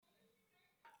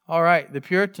All right, the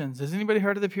Puritans. Has anybody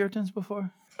heard of the Puritans before?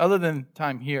 Other than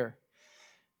time here.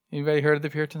 Anybody heard of the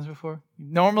Puritans before?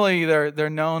 Normally they're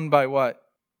known by what?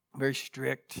 Very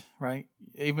strict, right?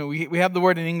 Even we have the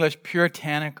word in English,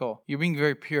 puritanical. You're being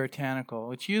very puritanical,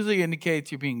 which usually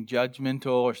indicates you're being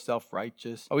judgmental or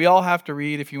self-righteous. We all have to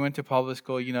read, if you went to public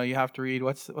school, you have to read,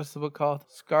 what's the book called?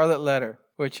 Scarlet Letter,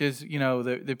 which is,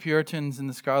 the Puritans in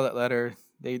the Scarlet Letter,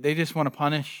 they just want to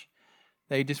punish.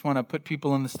 They just want to put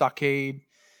people in the stockade,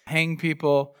 hang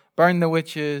people, burn the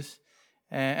witches.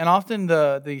 And often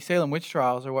the Salem witch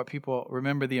trials are what people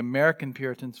remember the American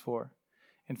Puritans for.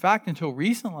 In fact, until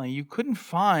recently, you couldn't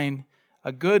find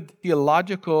a good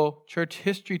theological church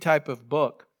history type of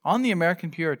book on the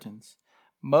American Puritans.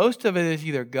 Most of it is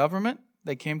either government,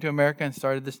 they came to America and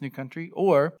started this new country,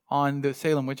 or on the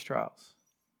Salem witch trials.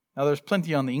 Now, there's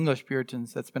plenty on the English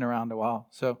Puritans that's been around a while,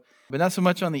 but not so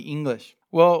much on the English.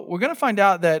 Well, we're going to find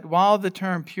out that while the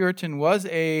term Puritan was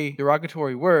a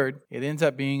derogatory word, it ends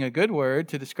up being a good word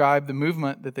to describe the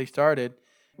movement that they started.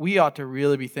 We ought to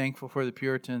really be thankful for the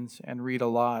Puritans and read a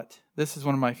lot. This is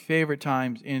one of my favorite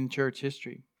times in church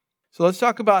history. So let's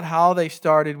talk about how they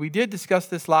started. We did discuss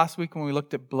this last week when we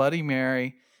looked at Bloody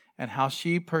Mary and how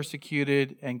she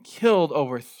persecuted and killed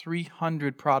over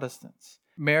 300 Protestants.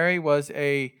 Mary was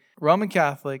a Roman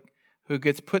Catholic who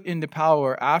gets put into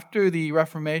power after the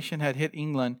Reformation had hit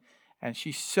England, and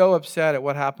she's so upset at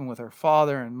what happened with her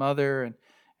father and mother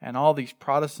and all these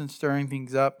Protestants stirring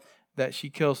things up that she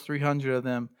kills 300 of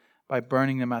them by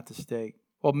burning them at the stake.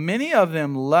 Well, many of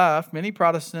them left. Many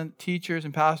Protestant teachers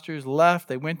and pastors left.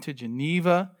 They went to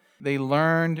Geneva. They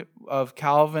learned of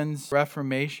Calvin's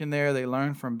Reformation there. They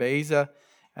learned from Beza,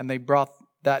 and they brought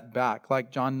that back,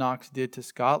 like John Knox did to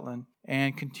Scotland,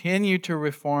 and continued to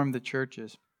reform the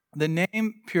churches. The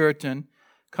name Puritan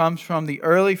comes from the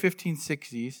early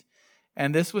 1560s,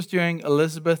 and this was during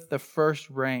Elizabeth I's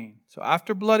reign. So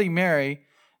after Bloody Mary,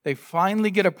 they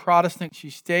finally get a Protestant. She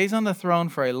stays on the throne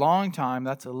for a long time.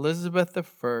 That's Elizabeth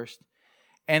I.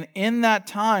 And in that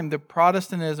time, the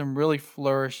Protestantism really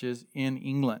flourishes in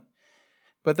England.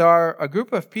 But there are a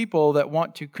group of people that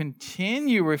want to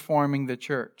continue reforming the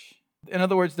church. In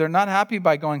other words, they're not happy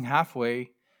by going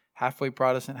halfway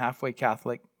Protestant, halfway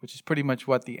Catholic, which is pretty much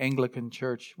what the Anglican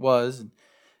Church was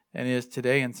and is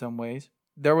today in some ways.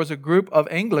 There was a group of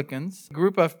Anglicans, a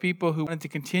group of people who wanted to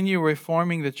continue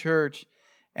reforming the church,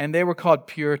 and they were called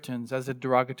Puritans as a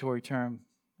derogatory term.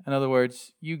 In other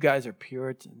words, you guys are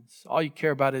Puritans. All you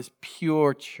care about is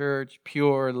pure church,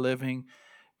 pure living,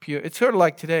 pure. It's sort of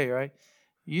like today, right?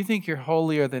 You think you're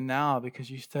holier than thou because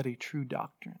you study true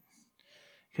doctrine,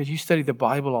 because you study the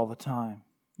Bible all the time.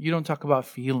 You don't talk about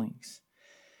feelings.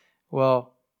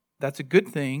 Well, that's a good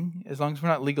thing as long as we're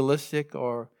not legalistic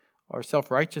or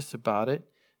self-righteous about it.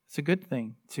 It's a good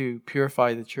thing to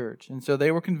purify the church. And so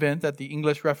they were convinced that the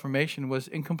English Reformation was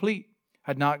incomplete,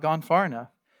 had not gone far enough,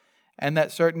 and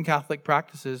that certain Catholic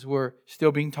practices were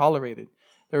still being tolerated.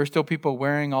 There were still people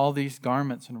wearing all these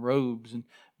garments and robes and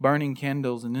burning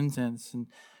candles and incense and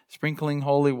sprinkling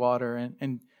holy water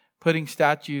and putting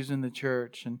statues in the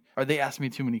church. Or they asked me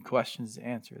too many questions to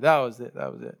answer. That was it,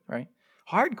 right?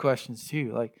 Hard questions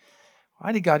too, like,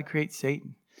 why did God create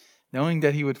Satan? Knowing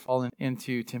that he would fall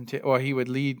into temptation, or he would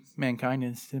lead mankind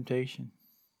into temptation.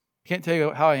 I can't tell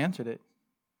you how I answered it.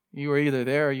 You were either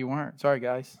there or you weren't. Sorry,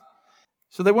 guys.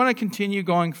 So they want to continue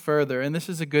going further, and this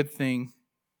is a good thing.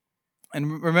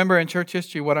 And remember, in church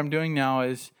history, what I'm doing now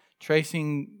is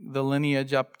tracing the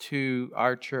lineage up to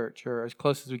our church, or as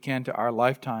close as we can to our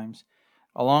lifetimes,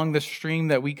 along the stream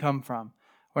that we come from.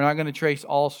 We're not going to trace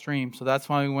all streams, so that's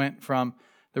why we went from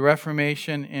the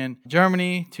Reformation in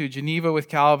Germany to Geneva with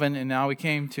Calvin, and now we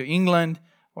came to England.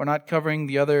 We're not covering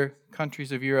the other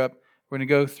countries of Europe. We're going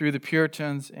to go through the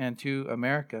Puritans and to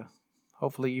America,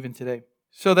 hopefully even today.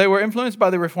 So they were influenced by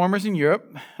the Reformers in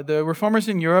Europe. The Reformers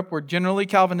in Europe were generally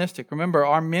Calvinistic. Remember,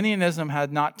 Arminianism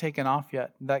had not taken off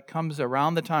yet. That comes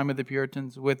around the time of the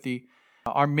Puritans with the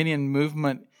Arminian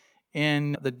movement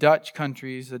in the Dutch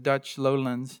countries, the Dutch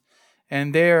lowlands.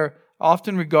 And they're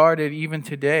often regarded, even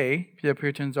today, the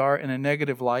Puritans are, in a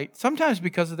negative light. Sometimes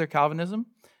because of their Calvinism.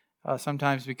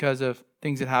 Sometimes because of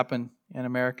things that happened in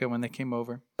America when they came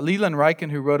over. Leland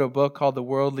Ryken, who wrote a book called The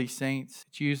Worldly Saints,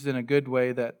 it's used in a good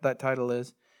way, that title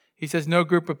is. He says, no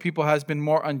group of people has been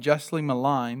more unjustly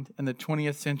maligned in the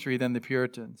 20th century than the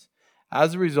Puritans.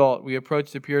 As a result, we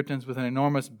approach the Puritans with an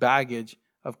enormous baggage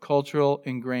of cultural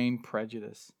ingrained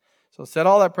prejudice. So set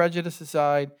all that prejudice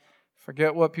aside.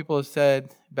 Forget what people have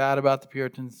said bad about the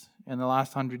Puritans in the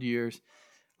last 100 years.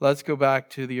 Let's go back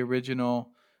to the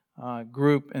original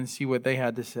group and see what they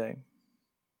had to say.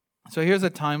 So here's a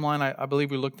timeline I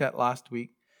believe we looked at last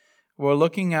week. We're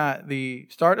looking at the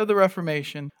start of the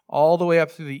Reformation all the way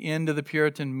up to the end of the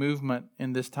Puritan movement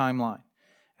in this timeline.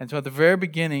 And so at the very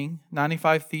beginning,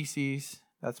 95 Theses,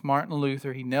 that's Martin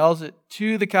Luther. He nails it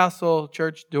to the castle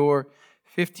church door,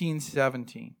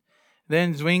 1517.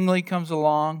 Then Zwingli comes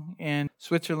along in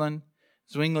Switzerland.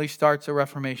 Zwingli starts a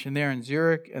Reformation there in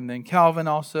Zurich, and then Calvin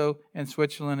also in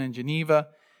Switzerland and Geneva.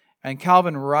 And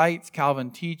Calvin writes,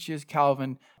 Calvin teaches,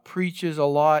 Calvin preaches a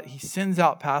lot. He sends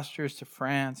out pastors to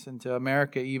France and to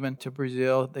America, even to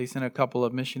Brazil. They sent a couple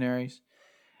of missionaries.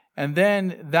 And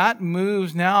then that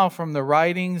moves now from the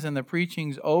writings and the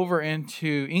preachings over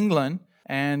into England.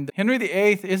 And Henry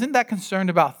VIII isn't that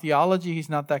concerned about theology. He's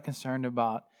not that concerned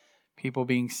about people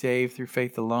being saved through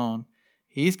faith alone.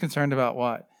 He's concerned about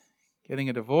what? Getting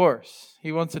a divorce.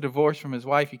 He wants a divorce from his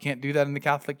wife. You can't do that in the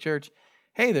Catholic Church.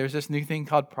 Hey, there's this new thing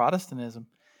called Protestantism.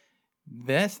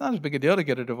 That's not as big a deal to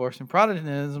get a divorce in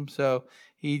Protestantism. So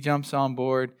he jumps on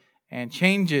board and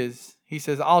changes. He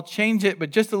says, I'll change it, but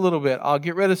just a little bit. I'll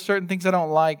get rid of certain things I don't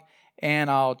like, and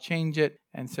I'll change it.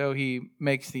 And so he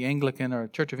makes the Anglican or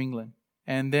Church of England.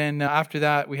 And then after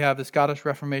that, we have the Scottish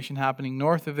Reformation happening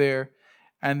north of there.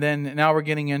 And then now we're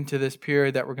getting into this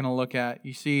period that we're going to look at.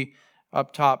 You see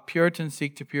up top, Puritans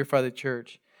seek to purify the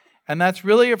church. And that's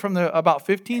really from about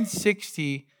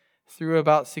 1560 through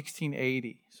about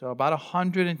 1680. So about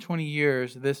 120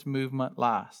 years this movement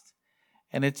lasts.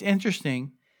 And it's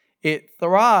interesting. It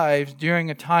thrives during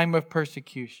a time of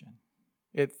persecution.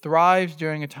 It thrives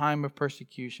during a time of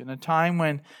persecution, a time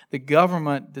when the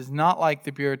government does not like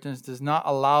the Puritans, does not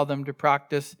allow them to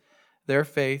practice their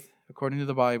faith according to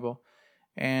the Bible.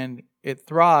 And it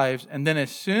thrives. And then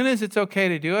as soon as it's okay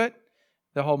to do it,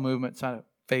 the whole movement sort of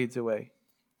fades away.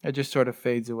 It just sort of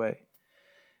fades away.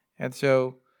 And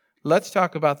so let's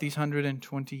talk about these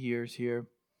 120 years here,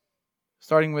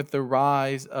 starting with the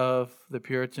rise of the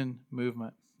Puritan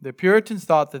movement. The Puritans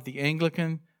thought that the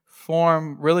Anglican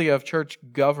form really of church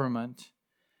government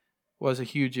was a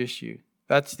huge issue.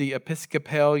 That's the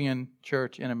Episcopalian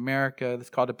church in America. That's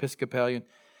called Episcopalian.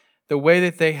 The way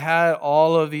that they had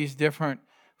all of these different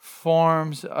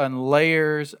forms and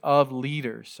layers of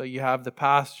leaders. So you have the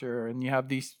pastor, and you have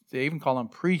these, they even call them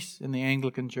priests in the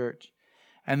Anglican church,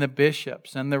 and the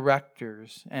bishops and the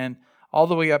rectors, and all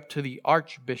the way up to the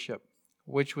archbishop,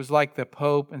 which was like the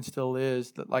Pope and still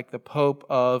is like the Pope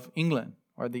of England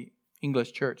or the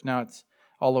English church. Now it's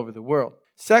all over the world.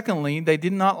 Secondly, they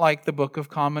did not like the Book of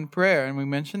Common Prayer. And we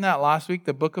mentioned that last week.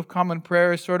 The Book of Common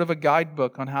Prayer is sort of a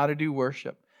guidebook on how to do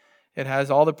worship. It has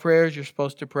all the prayers you're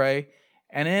supposed to pray.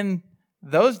 And in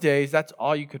those days, that's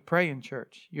all you could pray in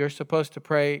church. You're supposed to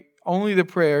pray only the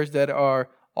prayers that are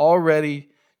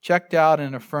already checked out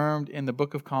and affirmed in the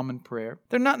Book of Common Prayer.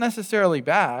 They're not necessarily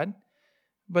bad,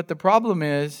 but the problem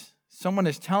is someone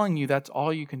is telling you that's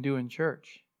all you can do in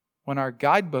church, when our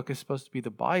guidebook is supposed to be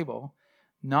the Bible,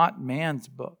 not man's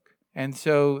book. And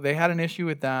so they had an issue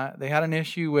with that. They had an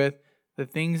issue with the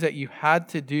things that you had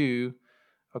to do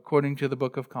according to the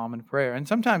Book of Common Prayer. And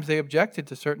sometimes they objected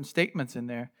to certain statements in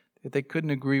there that they couldn't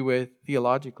agree with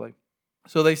theologically.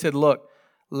 So they said, look,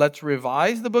 let's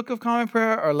revise the Book of Common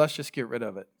Prayer, or let's just get rid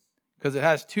of it, because it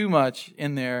has too much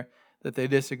in there that they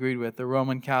disagreed with, the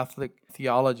Roman Catholic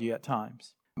theology at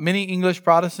times. Many English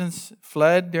Protestants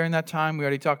fled during that time. We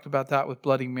already talked about that with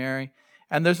Bloody Mary.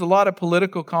 And there's a lot of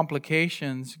political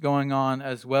complications going on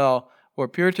as well, where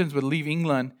Puritans would leave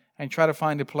England and try to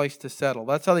find a place to settle.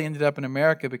 That's how they ended up in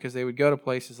America, because they would go to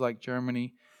places like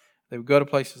Germany, they would go to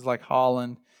places like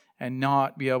Holland, and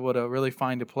not be able to really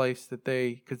find a place that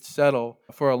they could settle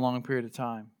for a long period of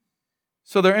time.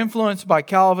 So they're influenced by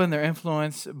Calvin, they're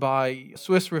influenced by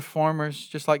Swiss reformers,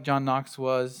 just like John Knox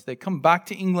was. They come back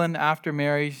to England after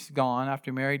Mary's gone,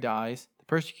 after Mary dies. The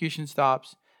persecution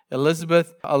stops.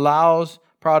 Elizabeth allows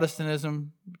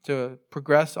Protestantism to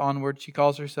progress onward. She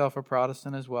calls herself a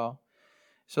Protestant as well.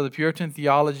 So the Puritan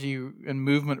theology and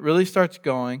movement really starts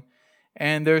going,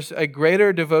 and there's a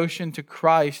greater devotion to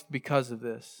Christ because of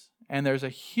this. And there's a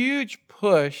huge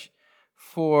push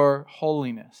for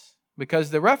holiness,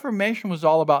 because the Reformation was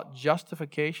all about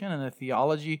justification and the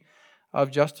theology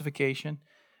of justification.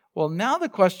 Well, now the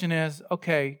question is,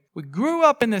 okay, we grew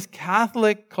up in this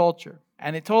Catholic culture,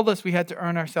 and it told us we had to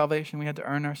earn our salvation. We had to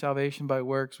earn our salvation by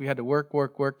works. We had to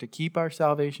work to keep our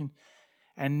salvation.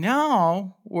 And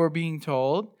now we're being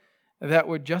told that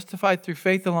we're justified through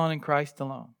faith alone in Christ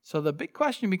alone. So the big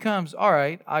question becomes, all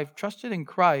right, I've trusted in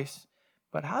Christ,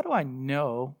 but how do I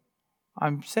know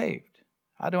I'm saved?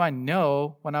 How do I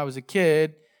know when I was a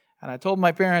kid and I told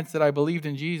my parents that I believed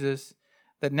in Jesus,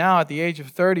 that now at the age of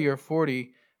 30 or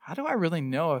 40, how do I really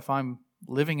know if I'm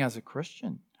living as a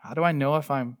Christian? How do I know if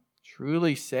I'm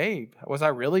truly saved? Was I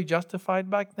really justified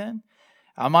back then?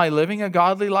 Am I living a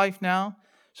godly life now?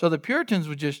 So the Puritans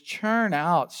would just churn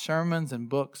out sermons and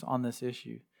books on this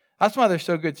issue. That's why they're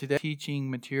so good today, teaching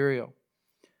material.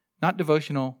 Not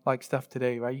devotional like stuff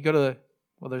today, right? You go to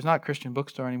there's not a Christian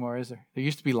bookstore anymore, is there? There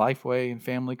used to be Lifeway and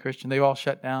Family Christian. They all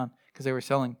shut down because they were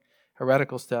selling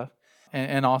heretical stuff.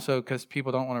 And also because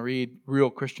people don't want to read real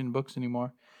Christian books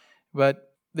anymore. But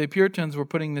the Puritans were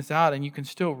putting this out, and you can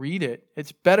still read it.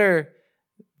 It's better.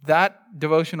 That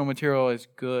devotional material is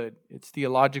good. It's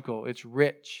theological. It's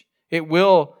rich. It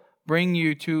will bring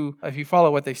you to, if you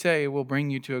follow what they say, it will bring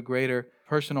you to a greater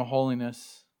personal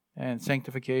holiness and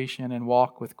sanctification and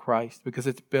walk with Christ because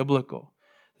it's biblical.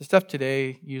 The stuff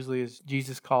today usually is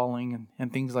Jesus calling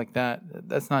and things like that.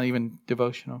 That's not even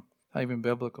devotional, not even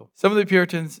biblical. Some of the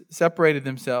Puritans separated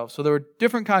themselves. So there were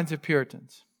different kinds of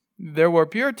Puritans. There were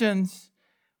Puritans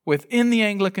within the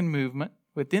Anglican movement,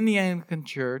 within the Anglican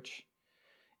Church,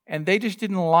 and they just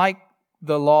didn't like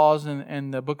the laws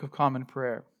and the Book of Common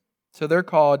Prayer. So they're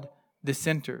called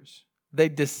dissenters. They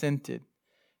dissented.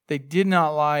 They did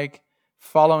not like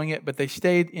following it, but they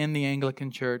stayed in the Anglican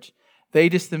Church. They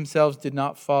just themselves did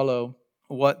not follow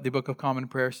what the Book of Common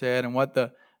Prayer said and what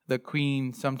the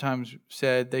Queen sometimes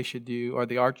said they should do, or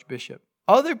the Archbishop.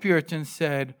 Other Puritans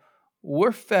said,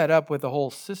 we're fed up with the whole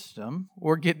system.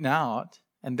 We're getting out.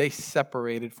 And they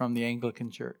separated from the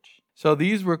Anglican Church. So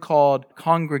these were called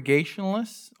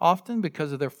Congregationalists often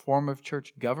because of their form of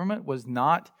church government was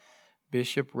not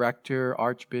bishop, rector,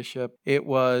 archbishop. It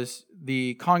was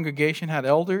the congregation had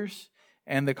elders,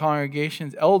 and the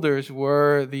congregation's elders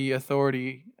were the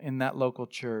authority in that local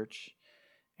church.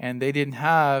 And they didn't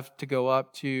have to go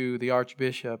up to the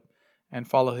archbishop and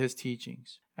follow his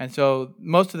teachings. And so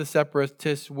most of the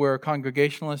separatists were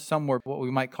Congregationalists. Some were what we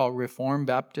might call Reformed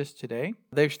Baptists today.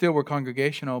 They still were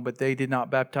congregational, but they did not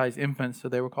baptize infants, so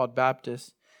they were called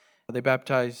Baptists. They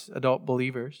baptized adult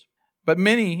believers. But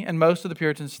many and most of the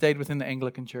Puritans stayed within the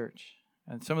Anglican Church.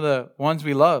 And some of the ones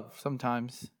we love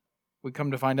sometimes, we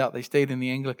come to find out they stayed in the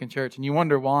Anglican Church. And you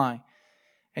wonder why.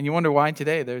 And you wonder why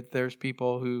today there's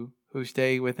people who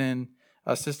stay within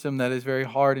a system that is very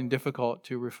hard and difficult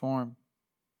to reform.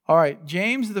 All right,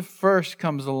 James the First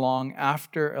comes along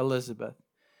after Elizabeth.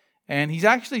 And he's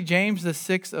actually James the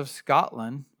Sixth of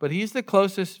Scotland, but he's the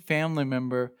closest family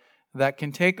member that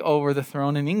can take over the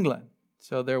throne in England.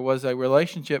 So there was a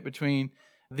relationship between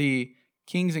the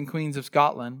kings and queens of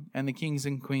Scotland and the kings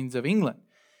and queens of England.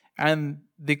 And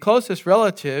the closest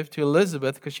relative to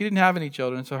Elizabeth, because she didn't have any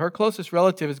children, so her closest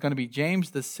relative is going to be James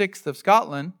the Sixth of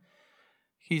Scotland.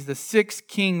 He's the sixth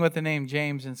king with the name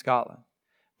James in Scotland.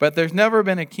 But there's never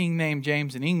been a king named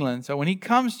James in England. So when he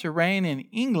comes to reign in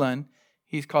England,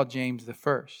 he's called James the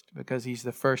First because he's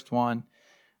the first one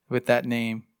with that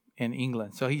name in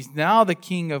England. So he's now the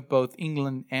king of both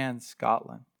England and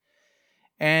Scotland.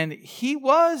 And he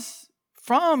was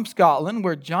from Scotland,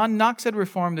 where John Knox had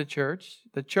reformed the church.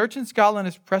 The church in Scotland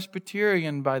is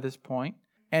Presbyterian by this point.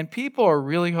 And people are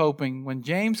really hoping when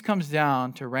James comes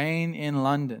down to reign in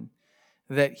London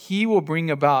that he will bring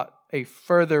about a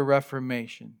further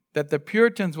reformation, that the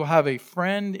Puritans will have a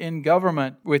friend in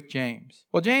government with James.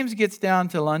 Well, James gets down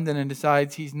to London and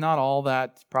decides he's not all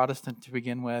that Protestant to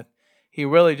begin with. He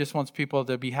really just wants people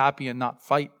to be happy and not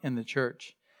fight in the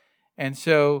church. And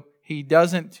so he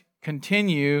doesn't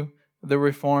continue the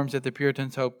reforms that the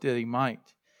Puritans hoped that he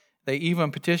might. They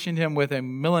even petitioned him with a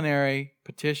millenary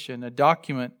petition, a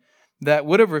document that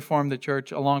would have reformed the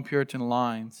church along Puritan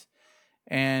lines.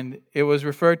 And it was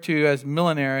referred to as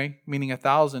millenary, meaning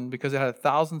 1,000, because it had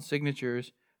 1,000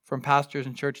 signatures from pastors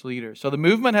and church leaders. So the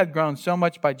movement had grown so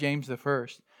much by James I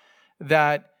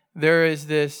that there is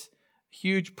this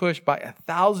huge push by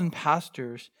 1,000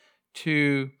 pastors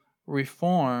to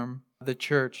reform the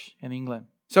church in England.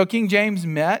 So King James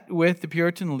met with the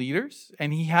Puritan leaders,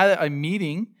 and he had a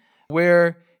meeting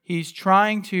where he's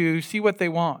trying to see what they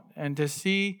want and to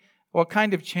see what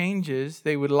kind of changes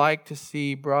they would like to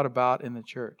see brought about in the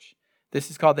church.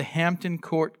 This is called the Hampton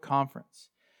Court Conference,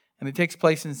 and it takes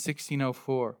place in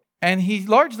 1604. And he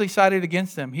largely sided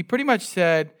against them. He pretty much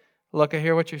said, look, I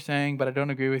hear what you're saying, but I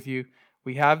don't agree with you.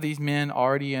 We have these men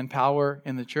already in power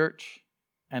in the church,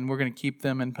 and we're going to keep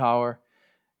them in power.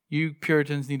 You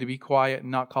Puritans need to be quiet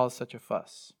and not cause such a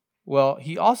fuss. Well,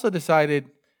 he also decided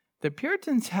the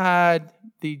Puritans had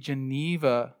the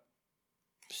Geneva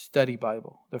Study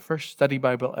Bible, the first study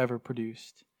Bible ever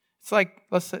produced. It's like,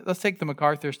 let's take the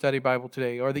MacArthur Study Bible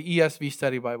today, or the ESV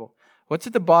Study Bible. What's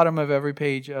at the bottom of every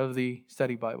page of the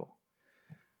Study Bible?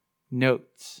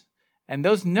 Notes. And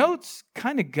those notes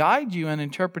kind of guide you in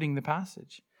interpreting the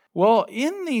passage. Well,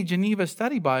 in the Geneva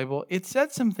Study Bible, it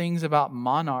said some things about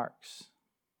monarchs.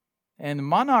 And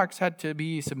monarchs had to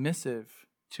be submissive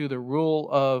to the rule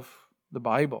of the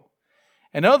Bible.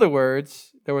 In other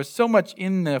words, there was so much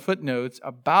in the footnotes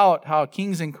about how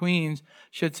kings and queens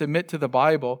should submit to the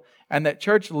Bible, and that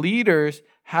church leaders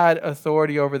had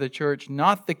authority over the church,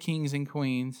 not the kings and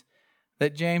queens,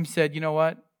 that James said, you know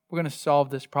what? We're going to solve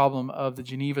this problem of the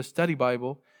Geneva Study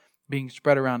Bible being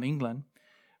spread around England.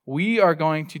 We are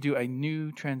going to do a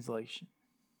new translation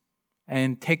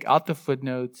and take out the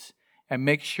footnotes and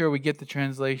make sure we get the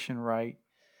translation right.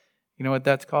 You know what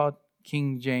that's called?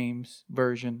 King James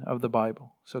Version of the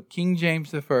Bible. So King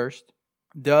James I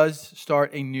does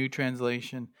start a new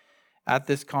translation. At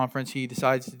this conference, he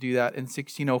decides to do that in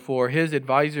 1604. His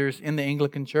advisors in the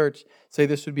Anglican Church say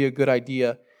this would be a good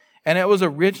idea. And it was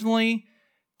originally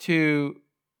to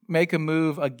make a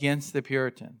move against the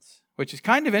Puritans, which is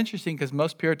kind of interesting because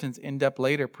most Puritans end up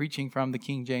later preaching from the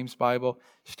King James Bible,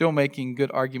 still making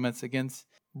good arguments against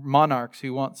monarchs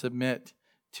who won't submit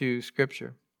to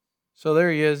Scripture. So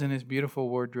there he is in his beautiful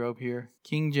wardrobe here.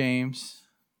 King James.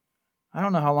 I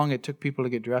don't know how long it took people to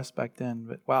get dressed back then,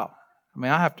 but wow. I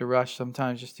mean, I have to rush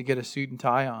sometimes just to get a suit and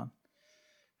tie on.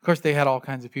 Of course, they had all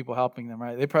kinds of people helping them,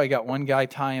 right? They probably got one guy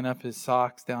tying up his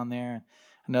socks down there and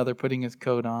another putting his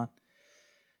coat on.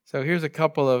 So here's a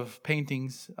couple of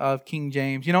paintings of King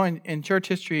James. You know, in church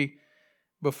history,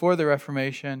 before the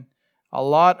Reformation, a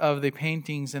lot of the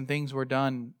paintings and things were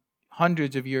done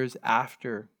hundreds of years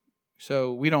after.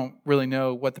 So we don't really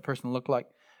know what the person looked like.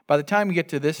 By the time we get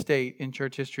to this state in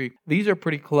church history, these are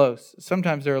pretty close.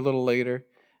 Sometimes they're a little later,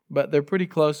 but they're pretty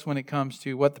close when it comes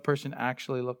to what the person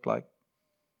actually looked like.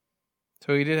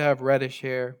 So he did have reddish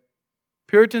hair.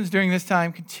 Puritans during this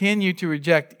time continued to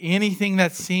reject anything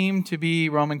that seemed to be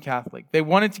Roman Catholic. They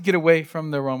wanted to get away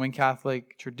from the Roman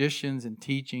Catholic traditions and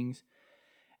teachings.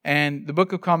 And the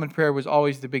Book of Common Prayer was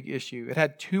always the big issue. It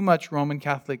had too much Roman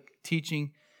Catholic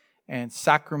teaching and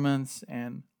sacraments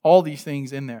and all these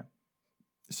things in there.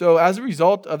 So as a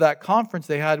result of that conference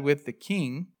they had with the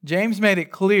king, James made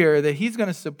it clear that he's going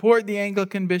to support the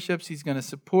Anglican bishops. He's going to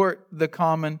support the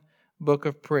common book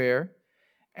of prayer.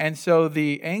 And so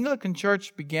the Anglican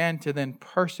Church began to then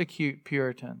persecute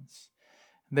Puritans.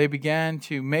 They began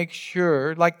to make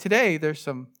sure, like today, there's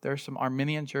some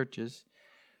Arminian churches.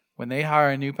 When they hire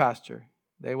a new pastor,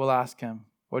 they will ask him,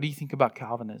 what do you think about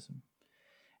Calvinism?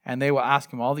 And they will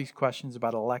ask him all these questions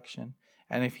about election.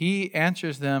 And if he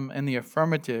answers them in the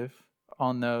affirmative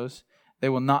on those, they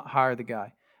will not hire the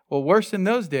guy. Well, worse in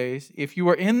those days, if you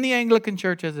were in the Anglican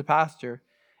Church as a pastor,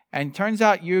 and turns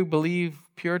out you believe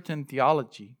Puritan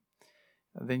theology,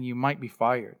 then you might be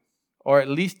fired, or at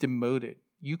least demoted.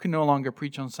 You can no longer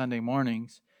preach on Sunday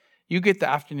mornings. You get the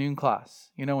afternoon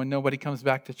class, when nobody comes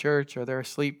back to church or they're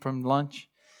asleep from lunch.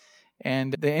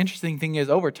 And the interesting thing is,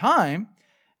 over time,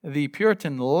 the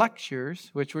Puritan lectures,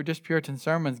 which were just Puritan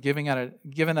sermons given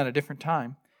at a different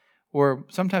time, were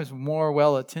sometimes more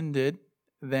well attended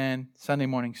than Sunday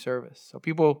morning service. So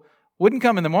people wouldn't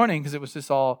come in the morning because it was just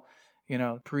all,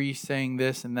 priests saying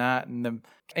this and that, and the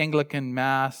Anglican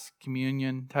Mass,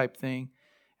 communion type thing,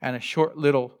 and a short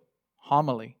little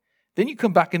homily. Then you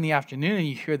come back in the afternoon and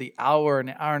you hear the hour and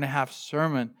a half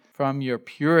sermon from your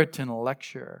Puritan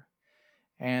lecturer.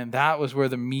 And that was where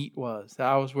the meat was.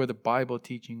 That was where the Bible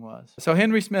teaching was. So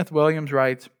Henry Smith Williams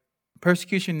writes,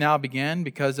 persecution now began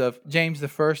because of James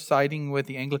I siding with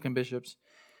the Anglican bishops,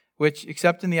 which,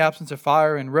 except in the absence of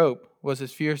fire and rope, was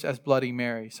as fierce as Bloody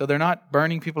Mary. So they're not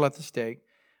burning people at the stake,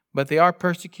 but they are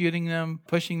persecuting them,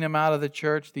 pushing them out of the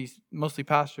church, these mostly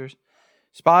pastors.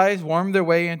 Spies wormed their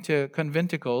way into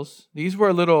conventicles. These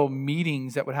were little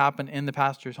meetings that would happen in the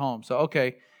pastor's home. So,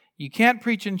 okay, you can't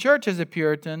preach in church as a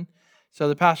Puritan. So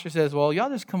the pastor says, well, y'all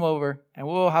just come over and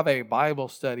we'll have a Bible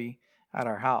study at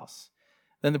our house.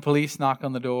 Then the police knock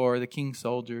on the door, the king's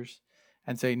soldiers,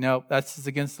 and say, nope, that's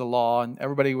against the law. And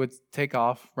everybody would take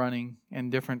off running in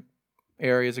different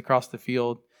areas across the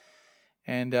field.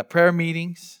 And prayer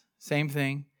meetings, same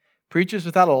thing. Preachers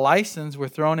without a license were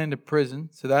thrown into prison.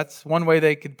 So that's one way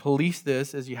they could police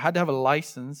this, is you had to have a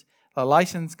license. A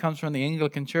license comes from the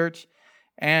Anglican Church.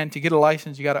 And to get a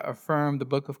license, you got to affirm the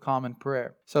Book of Common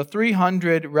Prayer. So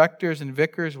 300 rectors and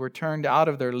vicars were turned out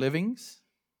of their livings,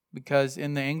 because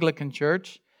in the Anglican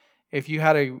Church, if you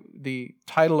had the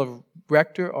title of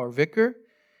rector or vicar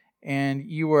and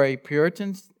you were a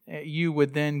Puritan, you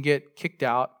would then get kicked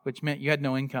out, which meant you had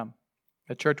no income.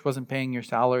 The church wasn't paying your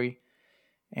salary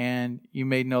and you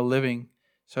made no living.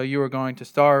 So you were going to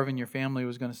starve and your family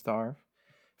was going to starve.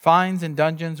 Fines and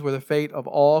dungeons were the fate of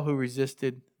all who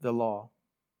resisted the law.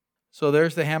 So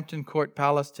there's the Hampton Court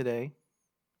Palace today.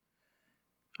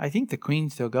 I think the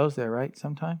Queen still goes there, right?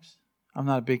 Sometimes. I'm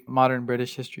not a big modern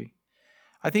British history.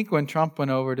 I think when Trump went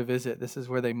over to visit, this is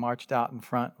where they marched out in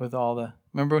front with all the...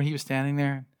 Remember when he was standing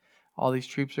there? All these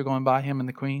troops are going by him and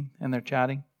the Queen, and they're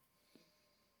chatting.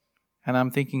 And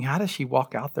I'm thinking, how does she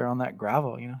walk out there on that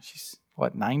gravel? She's,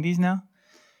 90s now?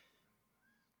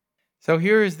 So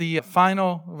here is the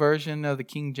final version of the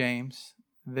King James.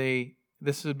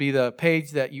 This would be the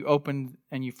page that you opened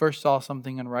and you first saw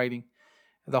something in writing.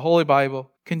 The Holy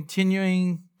Bible,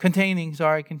 containing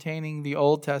the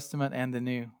Old Testament and the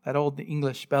New. That old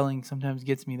English spelling sometimes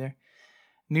gets me there.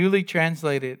 Newly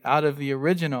translated out of the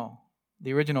original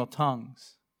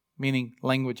tongues, meaning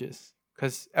languages,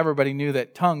 because everybody knew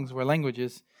that tongues were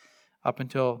languages up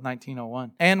until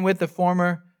 1901. And with the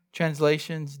former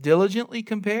translations diligently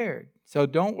compared. So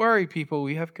don't worry, people,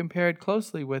 we have compared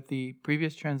closely with the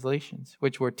previous translations,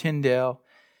 which were Tyndale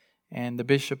and the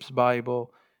Bishop's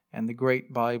Bible and the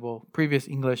Great Bible, previous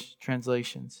English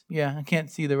translations. Yeah, I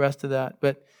can't see the rest of that,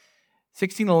 but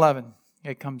 1611,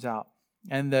 it comes out.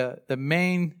 And the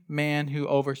main man who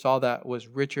oversaw that was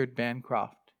Richard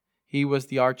Bancroft. He was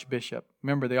the Archbishop.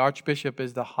 Remember, the Archbishop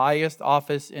is the highest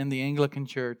office in the Anglican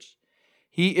Church.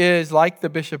 He is like the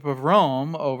Bishop of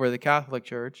Rome over the Catholic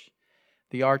Church.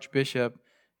 The Archbishop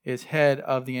is head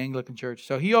of the Anglican Church.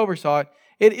 So he oversaw it.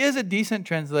 It is a decent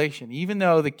translation, even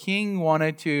though the king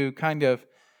wanted to kind of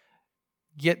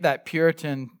get that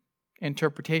Puritan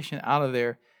interpretation out of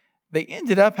there. They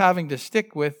ended up having to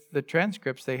stick with the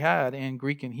transcripts they had in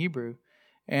Greek and Hebrew.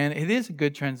 And it is a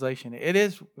good translation. It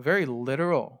is very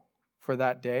literal for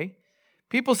that day.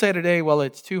 People say today, well,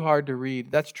 it's too hard to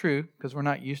read. That's true, because we're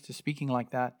not used to speaking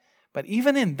like that. But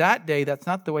even in that day, that's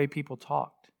not the way people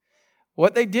talked.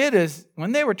 What they did is,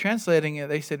 when they were translating it,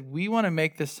 they said, we want to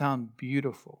make this sound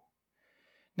beautiful.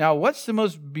 Now, what's the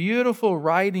most beautiful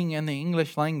writing in the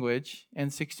English language in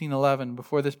 1611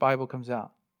 before this Bible comes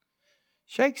out?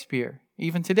 Shakespeare.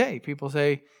 Even today, people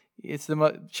say it's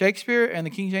Shakespeare and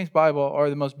the King James Bible are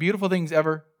the most beautiful things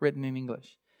ever written in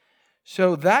English.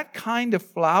 So that kind of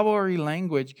flowery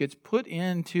language gets put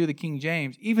into the King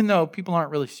James, even though people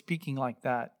aren't really speaking like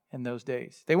that in those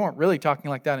days. They weren't really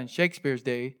talking like that in Shakespeare's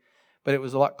day, but it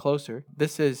was a lot closer.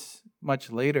 This is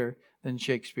much later than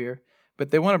Shakespeare. But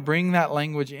they want to bring that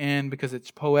language in because it's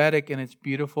poetic and it's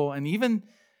beautiful. And even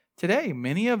today,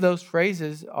 many of those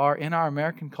phrases are in our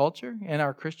American culture, in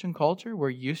our Christian culture. We're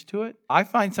used to it. I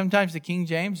find sometimes the King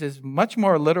James is much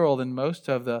more literal than most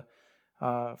of the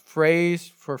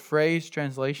phrase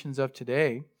translations of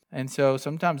today. And so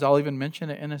sometimes I'll even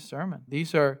mention it in a sermon.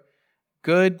 These are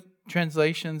good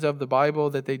translations of the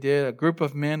Bible that they did. A group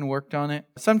of men worked on it.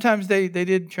 Sometimes they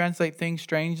did translate things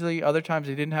strangely. Other times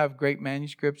they didn't have great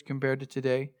manuscripts compared to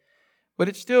today. But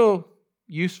it's still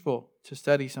useful to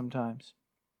study sometimes.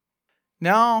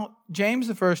 Now, James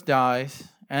I dies,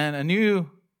 and a new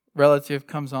relative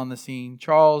comes on the scene,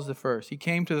 Charles I. He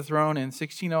came to the throne in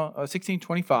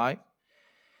 1625.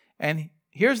 And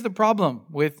here's the problem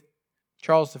with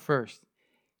Charles I.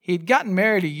 He'd gotten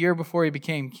married a year before he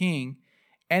became king,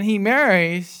 and he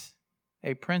marries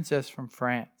a princess from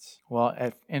France. Well,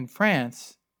 in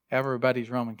France, everybody's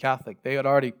Roman Catholic. They had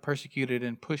already persecuted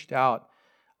and pushed out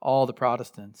all the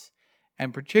Protestants.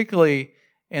 And particularly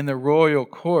in the royal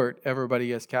court,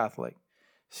 everybody is Catholic.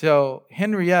 So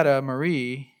Henrietta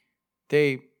Marie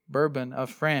de Bourbon of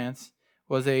France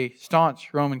was a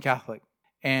staunch Roman Catholic,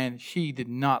 and she did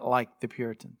not like the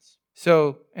Puritans.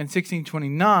 So in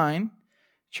 1629,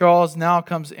 Charles now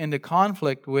comes into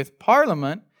conflict with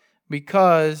Parliament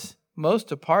because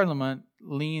most of Parliament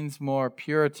leans more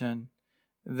Puritan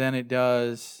than it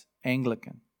does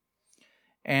Anglican.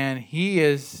 And he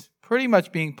is pretty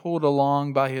much being pulled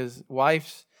along by his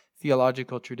wife's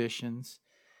theological traditions.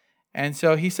 And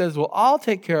so he says, well, I'll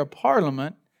take care of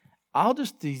Parliament. I'll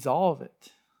just dissolve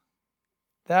it.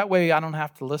 That way I don't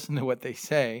have to listen to what they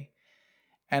say.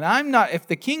 And if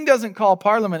the king doesn't call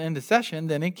Parliament into session,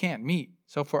 then it can't meet.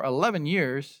 So for 11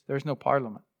 years, there's no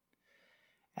Parliament.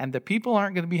 And the people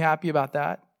aren't going to be happy about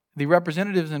that. The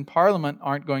representatives in Parliament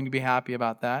aren't going to be happy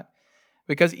about that.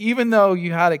 Because even though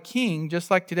you had a king,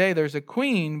 just like today, there's a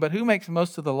queen, but who makes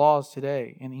most of the laws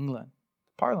today in England?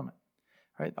 Parliament.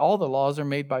 Right? All the laws are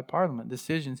made by Parliament,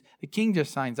 decisions. The king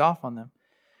just signs off on them.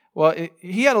 Well,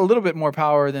 he had a little bit more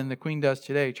power than the queen does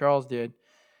today. Charles did,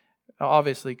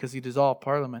 obviously, because he dissolved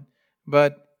Parliament.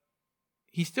 But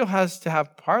he still has to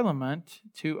have Parliament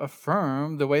to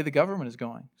affirm the way the government is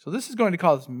going. So this is going to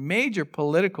cause major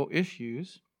political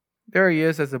issues. There he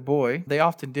is as a boy. They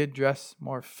often did dress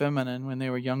more feminine when they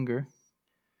were younger.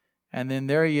 And then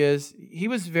there he is. He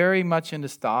was very much into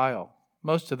style.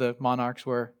 Most of the monarchs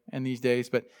were in these days.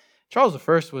 But Charles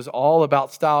I was all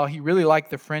about style. He really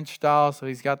liked the French style, so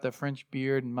he's got the French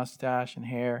beard and mustache and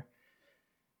hair.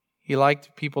 He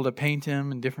liked people to paint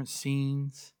him in different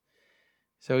scenes.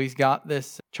 So he's got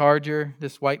this charger,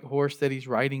 this white horse that he's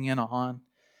riding in on,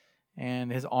 and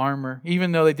his armor.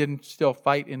 Even though they didn't still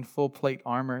fight in full plate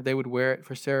armor, they would wear it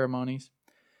for ceremonies.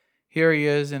 Here he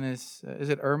is in his, is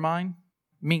it ermine?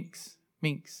 Minks,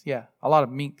 yeah. A lot of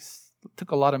minks. It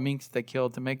took a lot of minks they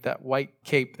killed to make that white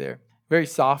cape there. Very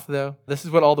soft though. This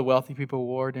is what all the wealthy people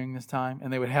wore during this time,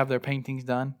 and they would have their paintings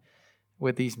done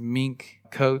with these mink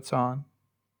coats on.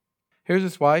 Here's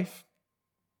his wife,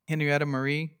 Henrietta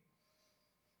Marie.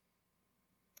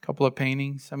 A couple of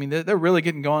paintings. I mean, they're really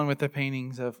getting going with the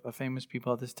paintings of famous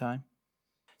people at this time.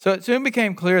 So it soon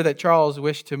became clear that Charles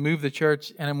wished to move the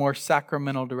church in a more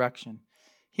sacramental direction.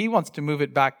 He wants to move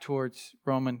it back towards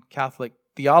Roman Catholic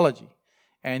theology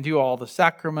and do all the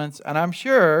sacraments. And I'm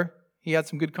sure he had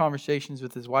some good conversations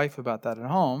with his wife about that at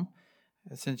home,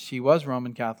 since she was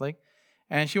Roman Catholic.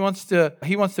 And he wants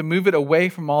to move it away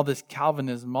from all this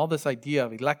Calvinism, all this idea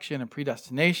of election and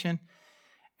predestination.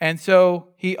 And so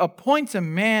he appoints a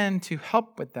man to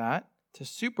help with that, to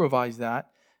supervise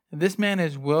that. And this man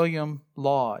is William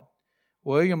Laud.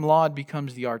 William Laud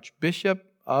becomes the Archbishop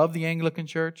of the Anglican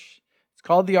Church. It's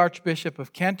called the Archbishop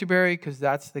of Canterbury because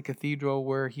that's the cathedral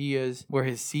where he is, where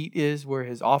his seat is, where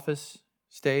his office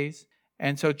stays.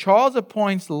 And so Charles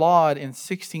appoints Laud in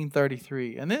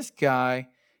 1633. And this guy,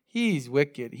 he's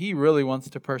wicked. He really wants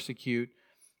to persecute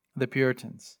the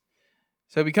Puritans.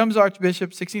 So he becomes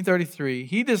Archbishop 1633.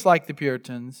 He disliked the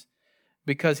Puritans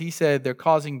because he said they're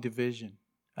causing division.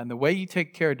 And the way you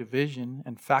take care of division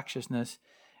and factiousness,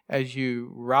 as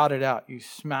you rout it out, you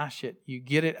smash it, you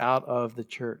get it out of the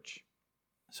church.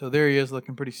 So there he is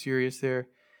looking pretty serious there.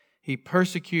 He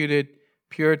persecuted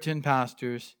Puritan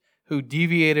pastors who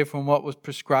deviated from what was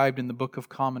prescribed in the Book of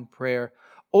Common Prayer,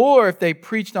 or if they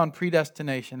preached on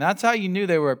predestination. That's how you knew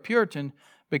they were a Puritan,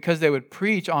 because they would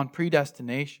preach on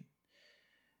predestination.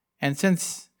 And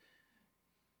since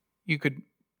you could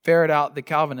ferret out the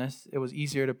Calvinists, it was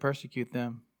easier to persecute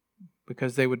them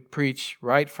because they would preach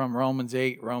right from Romans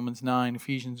 8, Romans 9,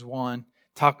 Ephesians 1,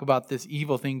 talk about this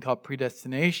evil thing called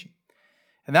predestination.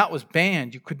 And that was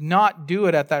banned. You could not do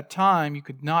it at that time. You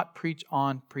could not preach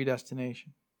on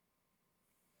predestination.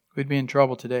 We'd be in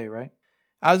trouble today, right?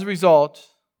 As a result,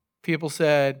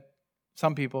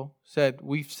 some people said,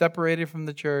 we've separated from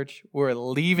the church. We're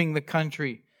leaving the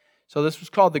country. So this was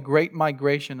called the Great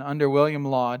Migration under William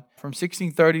Laud from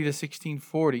 1630 to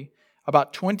 1640.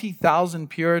 About 20,000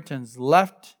 Puritans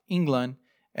left England,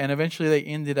 and eventually they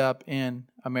ended up in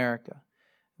America.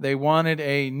 They wanted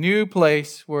a new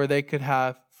place where they could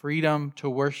have freedom to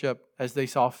worship as they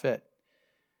saw fit.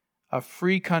 A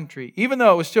free country. Even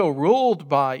though it was still ruled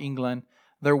by England,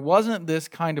 there wasn't this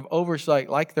kind of oversight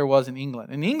like there was in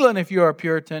England. In England, if you were a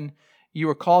Puritan, you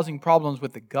were causing problems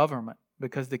with the government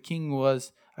because the king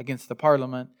was against the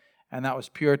Parliament, and that was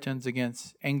Puritans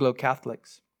against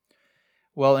Anglo-Catholics.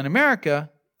 Well, in America,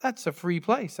 that's a free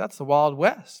place. That's the Wild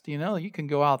West. You can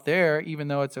go out there, even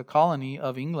though it's a colony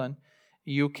of England.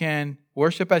 You can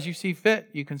worship as you see fit.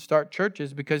 You can start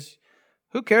churches because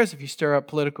who cares if you stir up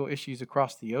political issues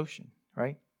across the ocean,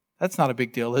 right? That's not a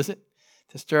big deal, is it?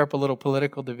 To stir up a little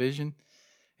political division.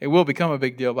 It will become a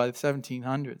big deal by the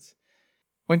 1700s.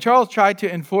 When Charles tried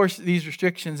to enforce these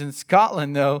restrictions in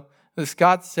Scotland, though, the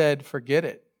Scots said, forget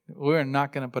it. We're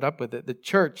not going to put up with it. The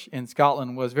church in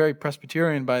Scotland was very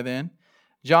Presbyterian by then.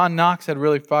 John Knox had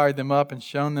really fired them up and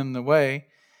shown them the way.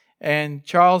 And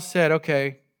Charles said,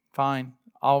 okay, fine,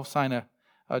 I'll sign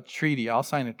a treaty. I'll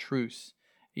sign a truce.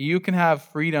 You can have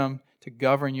freedom to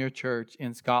govern your church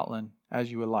in Scotland as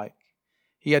you would like.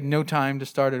 He had no time to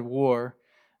start a war,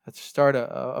 to start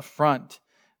a front,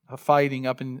 a fighting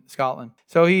up in Scotland.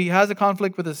 So he has a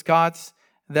conflict with the Scots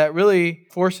that really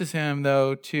forces him,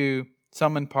 though, to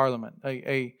summon Parliament.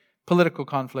 A political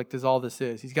conflict is all this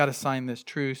is. He's got to sign this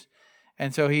truce.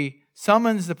 And so he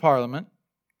summons the Parliament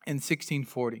in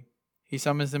 1640. He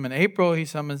summons them in April. He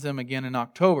summons them again in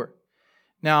October.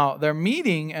 Now, they're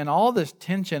meeting, and all this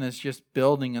tension is just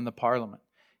building in the Parliament.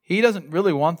 He doesn't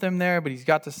really want them there, but he's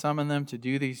got to summon them to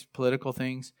do these political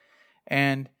things.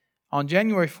 And on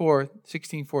January 4th,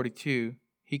 1642,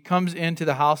 he comes into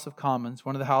the House of Commons,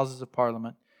 one of the Houses of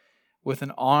Parliament, with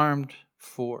an armed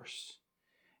force.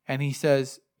 And he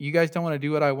says, you guys don't want to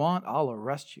do what I want? I'll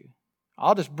arrest you.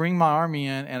 I'll just bring my army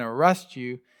in and arrest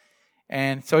you.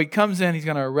 And so he comes in, he's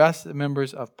going to arrest the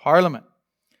members of Parliament.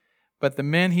 But the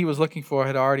men he was looking for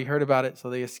had already heard about it, so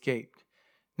they escaped.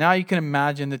 Now you can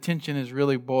imagine the tension is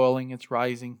really boiling, it's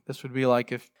rising. This would be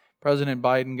like if President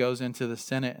Biden goes into the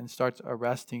Senate and starts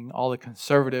arresting all the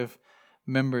conservative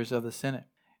members of the Senate.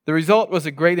 The result was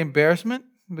a great embarrassment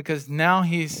because now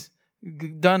he's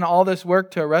done all this work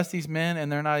to arrest these men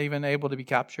and they're not even able to be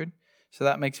captured. So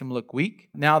that makes him look weak.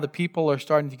 Now the people are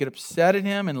starting to get upset at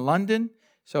him in London.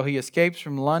 So he escapes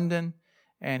from London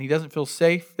and he doesn't feel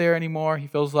safe there anymore. He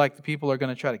feels like the people are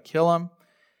going to try to kill him.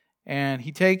 And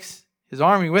he takes his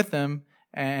army with him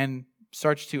and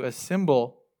starts to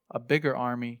assemble a bigger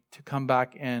army to come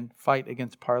back and fight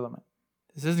against Parliament.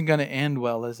 This isn't going to end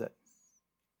well, is it?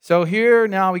 So here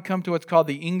now we come to what's called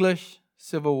the English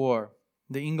Civil War.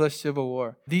 The English Civil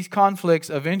War. These conflicts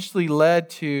eventually led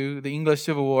to the English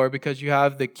Civil War because you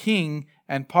have the king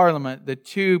and Parliament, the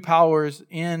two powers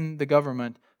in the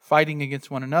government, fighting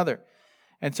against one another.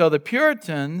 And so the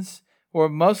Puritans were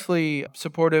mostly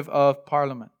supportive of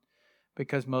Parliament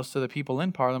because most of the people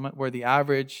in Parliament were the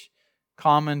average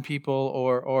common people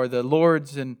or the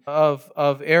lords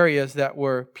of areas that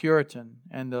were Puritan.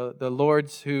 And the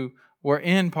lords who were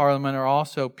in Parliament are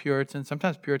also Puritans,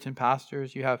 sometimes Puritan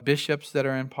pastors. You have bishops that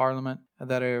are in Parliament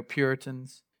that are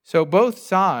Puritans. So both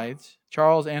sides,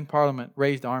 Charles and Parliament,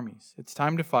 raised armies. It's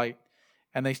time to fight.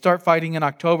 And they start fighting in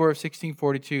October of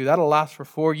 1642. That'll last for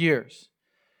 4 years.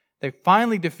 They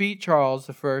finally defeat Charles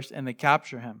I and they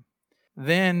capture him.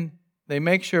 Then they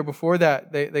make sure before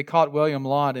that they caught William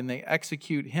Laud and they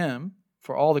execute him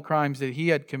for all the crimes that he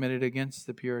had committed against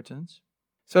the Puritans.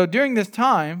 So during this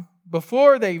time,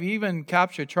 before they've even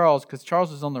captured Charles, because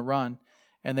Charles is on the run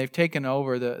and they've taken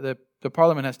over, the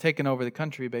Parliament has taken over the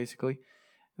country basically,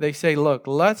 they say, look,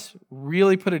 let's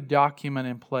really put a document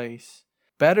in place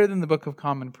better than the Book of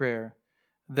Common Prayer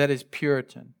that is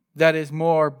Puritan, that is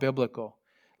more biblical.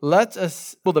 Let's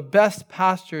assemble the best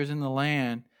pastors in the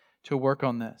land to work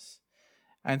on this.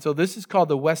 And so this is called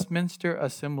the Westminster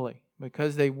Assembly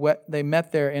because they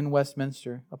met there in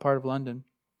Westminster, a part of London.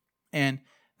 And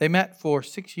they met for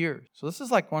 6 years. So this is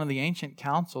like one of the ancient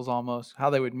councils almost, how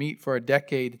they would meet for a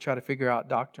decade to try to figure out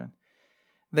doctrine.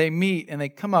 They meet and they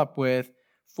come up with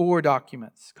 4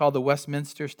 documents called the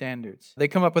Westminster Standards. They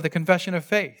come up with a confession of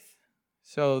faith.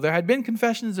 So there had been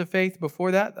confessions of faith before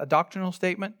that, a doctrinal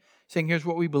statement saying here's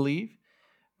what we believe.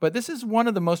 But this is one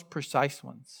of the most precise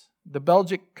ones. The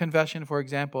Belgic Confession, for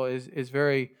example, is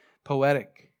very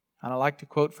poetic. And I like to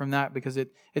quote from that because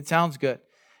it sounds good.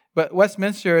 But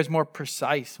Westminster is more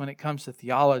precise when it comes to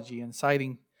theology and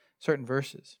citing certain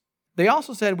verses. They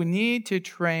also said we need to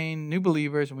train new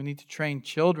believers and we need to train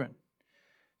children.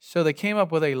 So they came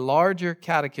up with a larger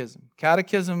catechism.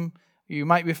 Catechism, you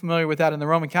might be familiar with that in the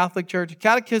Roman Catholic Church.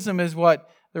 Catechism is what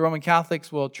the Roman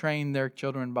Catholics will train their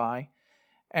children by.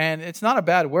 And it's not a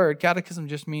bad word. Catechism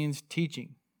just means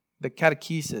teaching. The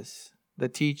catechesis, the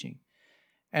teaching.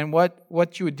 And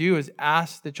what you would do is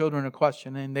ask the children a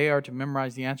question and they are to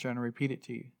memorize the answer and repeat it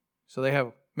to you. So they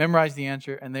have memorized the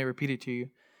answer and they repeat it to you.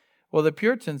 Well, the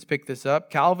Puritans picked this up.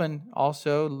 Calvin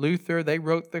also, Luther, they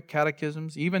wrote their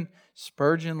catechisms. Even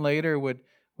Spurgeon later would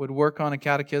work on a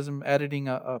catechism, editing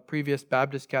a previous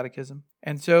Baptist catechism.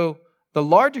 And so the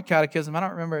larger catechism, I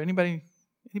don't remember, anybody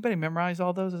memorize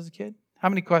all those as a kid? How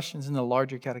many questions in the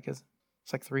larger catechism?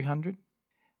 It's like 300.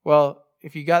 Well,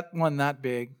 if you got one that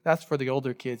big, that's for the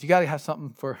older kids. You got to have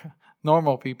something for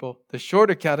normal people. The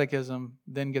shorter catechism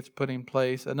then gets put in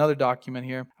place. Another document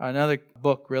here, another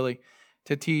book really,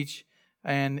 to teach.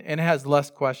 And it has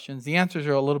less questions. The answers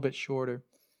are a little bit shorter.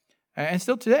 And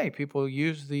still today, people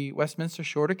use the Westminster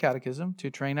Shorter Catechism to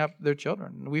train up their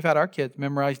children. We've had our kids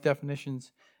memorize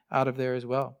definitions out of there as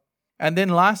well. And then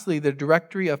lastly, the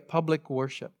Directory of Public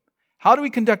Worship. How do we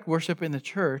conduct worship in the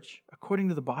church according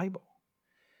to the Bible?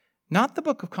 Not the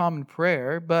Book of Common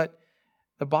Prayer, but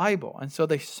the Bible. And so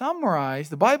they summarize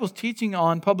the Bible's teaching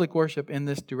on public worship in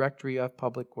this Directory of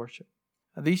Public Worship.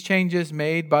 These changes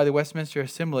made by the Westminster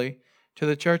Assembly to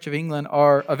the Church of England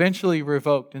are eventually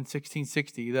revoked in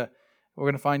 1660. We're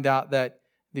going to find out that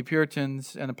the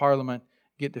Puritans and the Parliament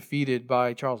get defeated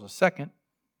by Charles II,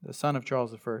 the son of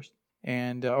Charles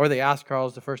I, or they ask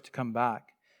Charles I to come back.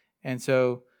 And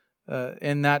so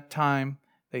in that time,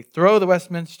 they throw the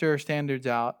Westminster Standards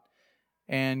out.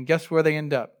 And guess where they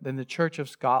end up? In the Church of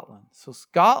Scotland. So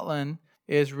Scotland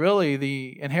is really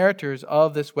the inheritors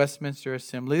of this Westminster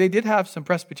Assembly. They did have some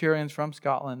Presbyterians from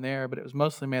Scotland there, but it was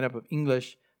mostly made up of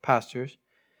English pastors.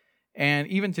 And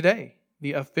even today,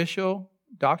 the official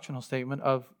doctrinal statement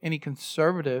of any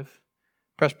conservative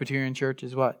Presbyterian church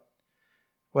is what?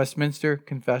 Westminster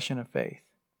Confession of Faith.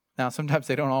 Now, sometimes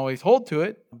they don't always hold to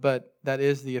it, but that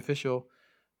is the official,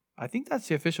 I think that's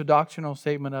the official doctrinal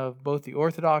statement of both the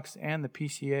Orthodox and the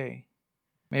PCA.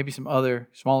 Maybe some other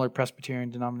smaller Presbyterian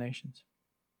denominations.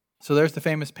 So there's the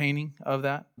famous painting of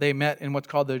that. They met in what's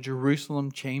called the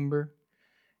Jerusalem Chamber.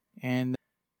 And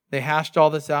they hashed all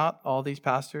this out, all these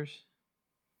pastors.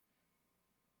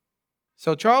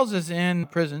 So Charles is in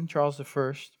prison, Charles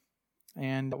I.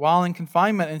 And while in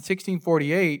confinement in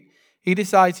 1648, he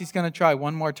decides he's going to try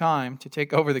one more time to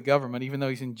take over the government, even though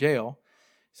he's in jail.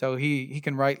 So he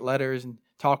can write letters and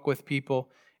talk with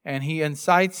people. And he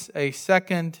tries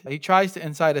to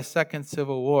incite a second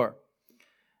civil war.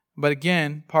 But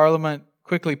again, Parliament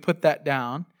quickly put that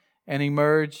down and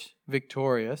emerged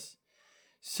victorious.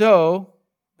 So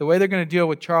the way they're going to deal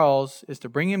with Charles is to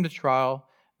bring him to trial.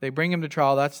 They bring him to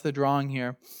trial. That's the drawing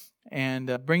here.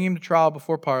 And bring him to trial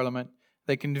before Parliament.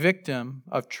 They convict him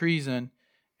of treason,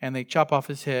 and they chop off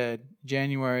his head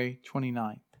January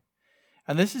 29th.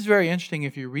 And this is very interesting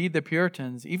if you read the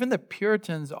Puritans. Even the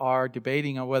Puritans are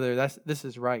debating on whether this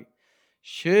is right.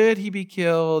 Should he be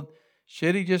killed?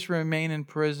 Should he just remain in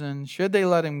prison? Should they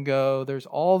let him go? There's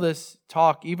all this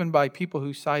talk, even by people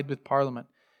who side with Parliament.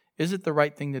 Is it the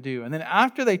right thing to do? And then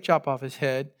after they chop off his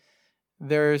head,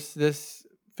 there's this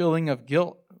feeling of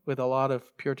guilt with a lot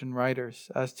of Puritan writers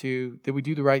as to, did we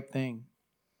do the right thing?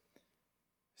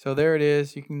 So there it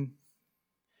is. You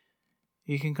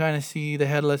can kind of see the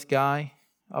headless guy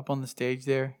up on the stage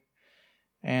there,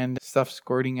 and stuff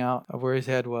squirting out of where his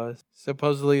head was.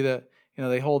 Supposedly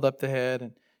they hold up the head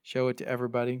and show it to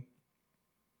everybody.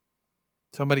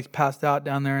 Somebody's passed out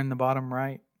down there in the bottom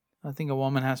right. I think a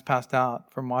woman has passed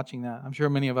out from watching that. I'm sure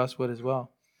many of us would as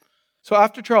well. So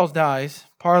after Charles dies,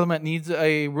 Parliament needs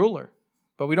a ruler,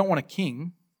 but we don't want a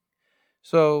king.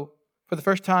 So for the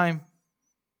first time,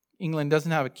 England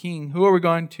doesn't have a king. Who are we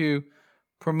going to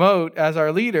promote as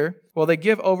our leader? Well, they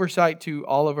give oversight to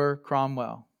Oliver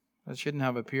Cromwell. I shouldn't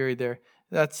have a period there.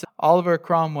 That's Oliver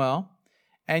Cromwell.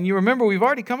 And you remember, we've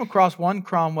already come across one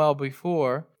Cromwell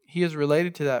before. He is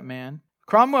related to that man.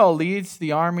 Cromwell leads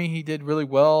the army. He did really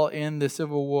well in the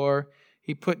Civil War.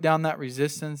 He put down that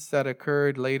resistance that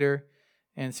occurred later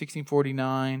in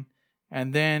 1649.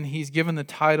 And then he's given the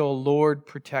title Lord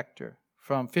Protector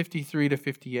from 53 to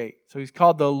 58. So he's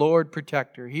called the Lord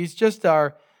Protector. He's just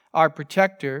our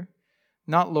protector,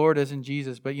 not Lord as in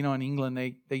Jesus, but in England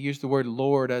they use the word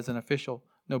Lord as an official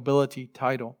nobility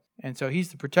title. And so he's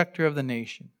the protector of the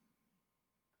nation.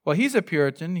 Well, he's a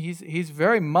Puritan. He's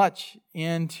very much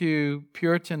into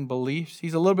Puritan beliefs.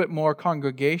 He's a little bit more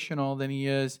congregational than he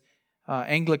is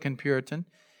Anglican Puritan.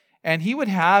 And he would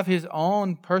have his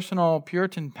own personal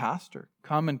Puritan pastor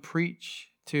come and preach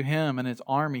to him and his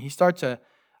army. He starts a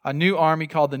new army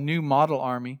called the New Model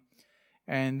Army.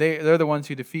 And they're the ones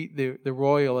who defeat the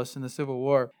Royalists in the Civil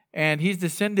War. And he's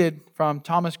descended from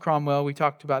Thomas Cromwell. We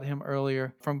talked about him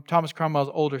earlier. From Thomas Cromwell's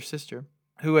older sister,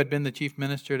 who had been the chief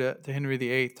minister to Henry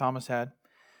VIII, Thomas had.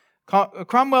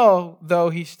 Cromwell, though,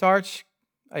 he starts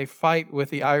a fight with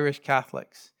the Irish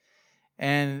Catholics.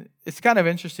 And it's kind of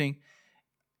interesting.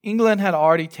 England had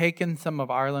already taken some of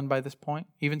Ireland by this point.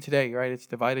 Even today, right? It's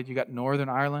divided. You got Northern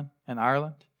Ireland and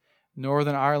Ireland.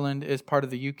 Northern Ireland is part of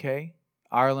the UK.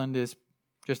 Ireland is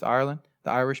just Ireland,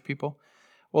 the Irish people.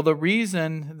 Well, the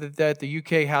reason that the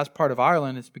UK has part of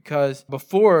Ireland is because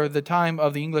before the time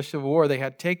of the English Civil War, they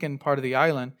had taken part of the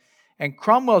island. And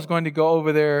Cromwell's going to go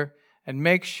over there and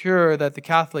make sure that the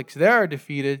Catholics there are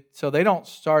defeated so they don't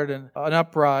start an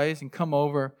uprising and come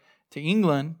over to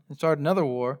England and start another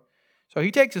war. So he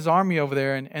takes his army over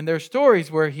there, and there's stories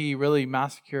where he really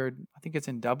massacred, I think it's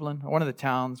in Dublin, or one of the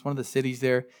towns, one of the cities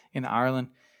there in Ireland.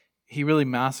 He really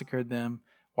massacred them,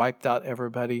 wiped out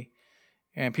everybody.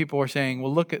 And people were saying,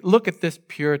 well, look at this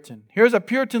Puritan. Here's a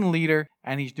Puritan leader,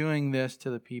 and he's doing this to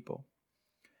the people.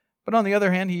 But on the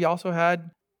other hand, he also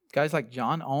had guys like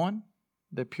John Owen,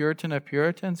 the Puritan of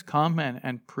Puritans, come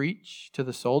and preach to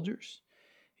the soldiers.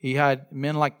 He had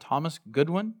men like Thomas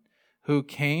Goodwin, who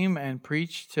came and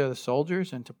preached to the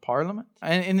soldiers and to Parliament.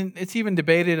 And it's even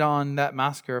debated on that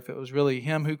massacre, if it was really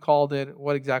him who called it,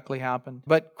 what exactly happened.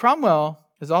 But Cromwell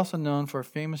is also known for a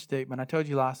famous statement. I told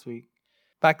you last week.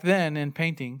 Back then, in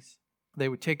paintings, they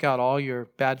would take out all your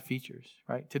bad features,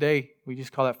 right? Today, we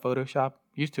just call that Photoshop.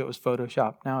 Used to, it was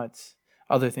Photoshop. Now it's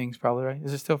other things probably, right?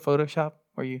 Is it still Photoshop?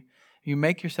 Where you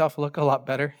make yourself look a lot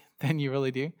better than you really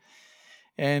do?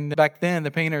 And back then, the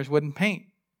painters wouldn't paint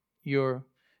your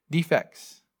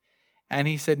defects. And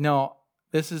he said, no,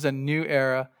 this is a new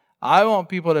era. I want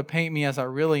people to paint me as I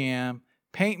really am.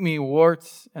 Paint me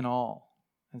warts and all.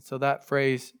 And so that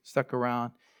phrase stuck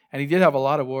around. And he did have a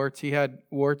lot of warts. He had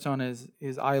warts on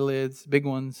his eyelids, big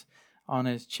ones on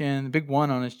his chin, big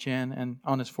one on his chin, and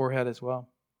on his forehead as well.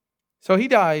 So he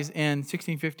dies in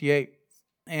 1658.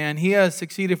 And he has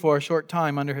succeeded for a short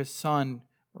time under his son,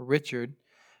 Richard.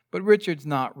 But Richard's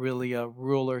not really a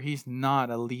ruler. He's not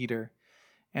a leader.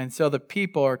 And so the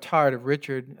people are tired of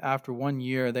Richard. After 1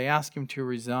 year, they ask him to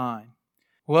resign.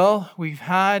 Well, we've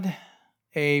had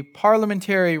a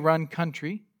parliamentary-run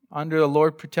country under the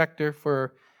Lord Protector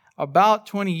for about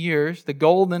 20 years, the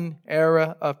golden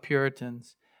era of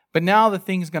Puritans. But now the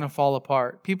thing's going to fall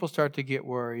apart. People start to get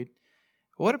worried.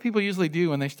 What do people usually do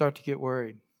when they start to get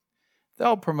worried?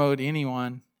 They'll promote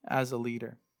anyone as a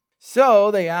leader.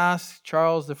 So they ask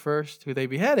Charles I, who they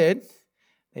beheaded,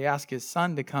 they ask his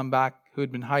son to come back, who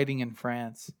had been hiding in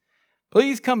France.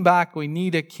 Please come back, we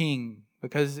need a king.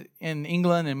 Because in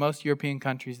England and most European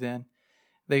countries then,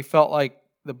 they felt like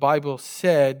the Bible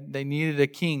said they needed a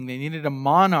king. They needed a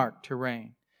monarch to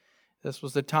reign. This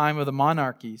was the time of the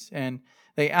monarchies. And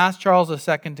they asked Charles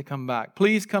II to come back.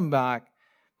 Please come back.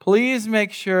 Please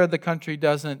make sure the country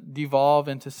doesn't devolve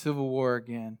into civil war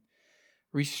again.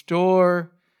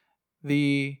 Restore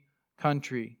the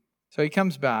country. So he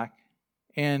comes back.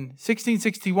 In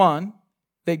 1661,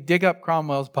 they dig up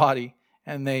Cromwell's body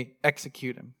and they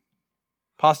execute him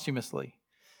posthumously.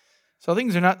 So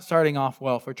things are not starting off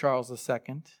well for Charles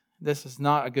II. This is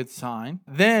not a good sign.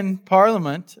 Then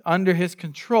Parliament, under his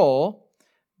control,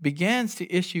 begins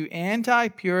to issue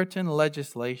anti-Puritan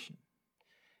legislation.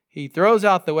 He throws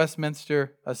out the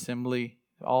Westminster Assembly,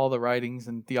 all the writings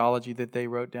and theology that they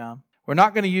wrote down. We're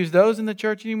not going to use those in the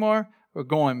church anymore. We're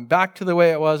going back to the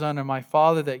way it was under my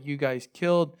father that you guys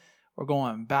killed. We're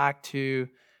going back to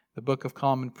the Book of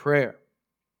Common Prayer.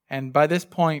 And by this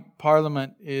point,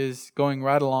 Parliament is going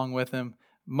right along with him.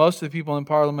 Most of the people in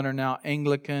Parliament are now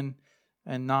Anglican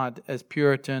and not as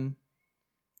Puritan.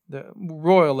 The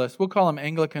royalists, we'll call them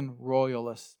Anglican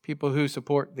royalists, people who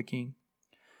support the king.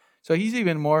 So he's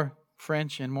even more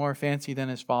French and more fancy than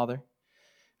his father.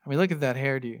 I mean, look at that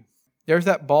hairdo. There's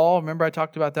that ball. Remember I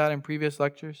talked about that in previous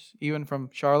lectures, even from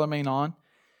Charlemagne on.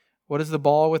 What does the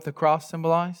ball with the cross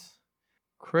symbolize?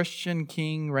 Christian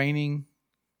king reigning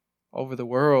over the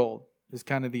world is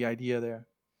kind of the idea there.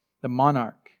 The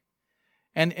monarch.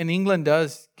 And England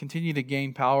does continue to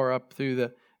gain power up through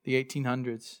the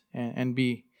 1800s and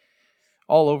be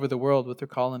all over the world with their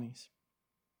colonies.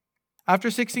 After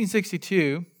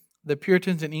 1662, the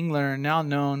Puritans in England are now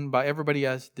known by everybody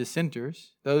as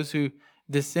dissenters, those who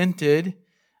dissented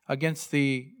against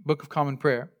the Book of Common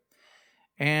Prayer.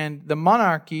 And the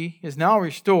monarchy is now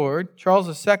restored.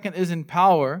 Charles II is in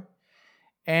power.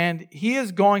 And he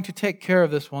is going to take care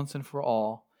of this once and for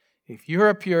all. If you're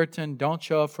a Puritan, don't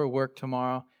show up for work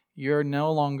tomorrow. You're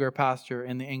no longer a pastor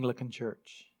in the Anglican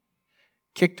Church.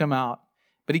 Kicked him out.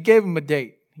 But he gave them a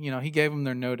date. He gave them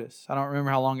their notice. I don't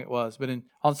remember how long it was. But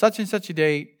on such and such a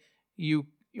date, you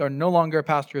are no longer a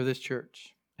pastor of this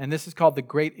church. And this is called the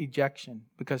Great Ejection.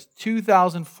 Because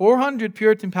 2,400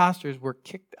 Puritan pastors were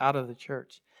kicked out of the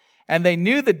church. And they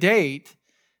knew the date,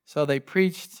 so they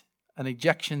preached an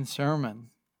ejection sermon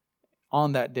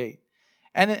on that date.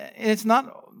 And it's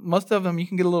not, most of them, you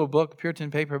can get a little book,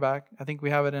 Puritan paperback. I think we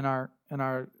have it in our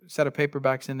set of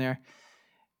paperbacks in there,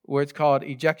 where it's called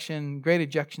Great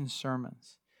Ejection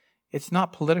Sermons. It's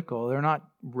not political. They're not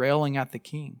railing at the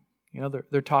king.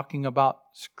 They're talking about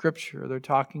Scripture. They're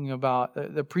talking about,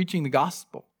 they're preaching the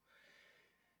gospel.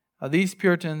 These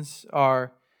Puritans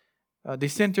are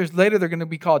dissenters. Later they're going to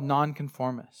be called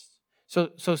nonconformists.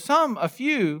 So a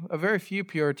very few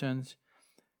Puritans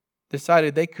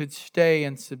decided they could stay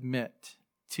and submit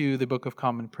to the Book of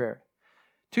Common Prayer.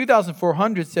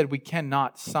 2,400 said we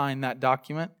cannot sign that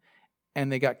document,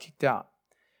 and they got kicked out.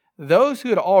 Those who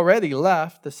had already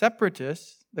left, the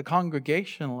separatists, the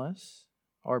Congregationalists,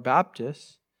 or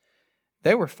Baptists,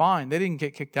 they were fine. They didn't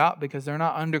get kicked out because they're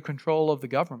not under control of the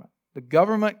government. The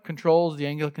government controls the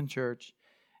Anglican Church,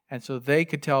 and so they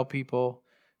could tell people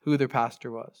who their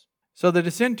pastor was. So the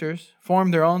dissenters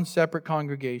formed their own separate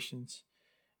congregations,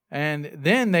 and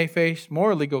then they faced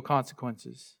more legal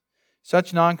consequences.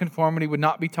 Such nonconformity would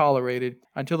not be tolerated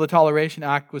until the Toleration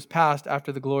Act was passed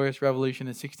after the Glorious Revolution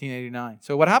in 1689.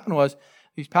 So what happened was,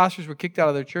 these pastors were kicked out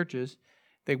of their churches.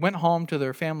 They went home to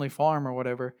their family farm or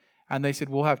whatever, and they said,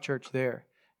 we'll have church there.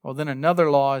 Well, then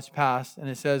another law is passed, and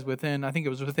it says within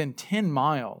 10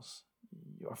 miles,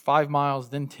 or 5 miles,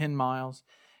 then 10 miles,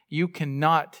 you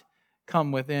cannot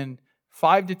come within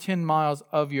 5 to 10 miles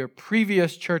of your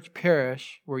previous church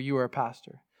parish where you were a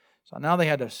pastor. So now they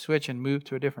had to switch and move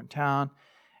to a different town,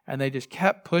 and they just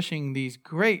kept pushing these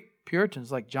great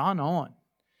Puritans like John Owen.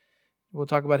 We'll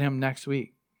talk about him next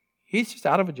week. He's just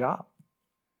out of a job.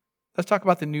 Let's talk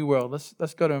about the New World.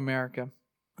 Let's go to America.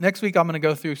 Next week I'm going to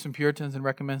go through some Puritans and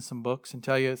recommend some books and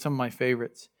tell you some of my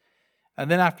favorites.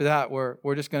 And then after that,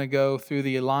 we're just going to go through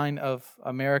the line of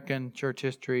American church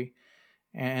history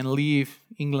and leave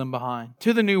England behind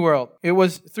to the New World. It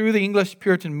was through the English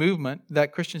Puritan movement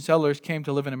that Christian settlers came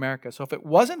to live in America. So if it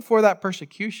wasn't for that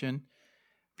persecution,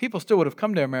 people still would have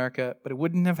come to America, but it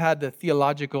wouldn't have had the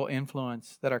theological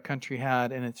influence that our country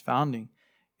had in its founding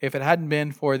if it hadn't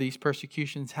been for these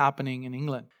persecutions happening in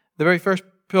England. The very first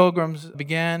Pilgrims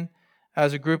began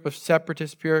as a group of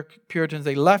separatist Puritans.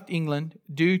 They left England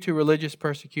due to religious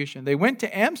persecution. They went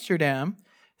to Amsterdam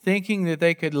thinking that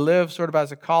they could live sort of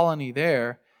as a colony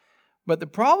there. But the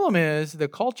problem is the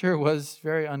culture was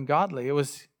very ungodly. It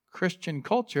was Christian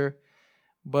culture,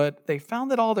 but they found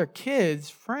that all their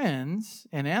kids, friends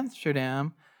in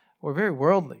Amsterdam were very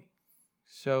worldly.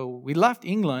 So we left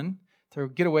England to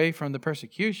get away from the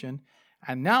persecution,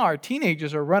 and now our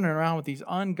teenagers are running around with these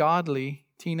ungodly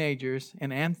teenagers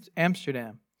in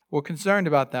Amsterdam. We're concerned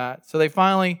about that. So they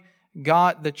finally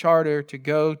got the charter to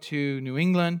go to New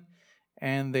England,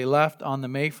 and they left on the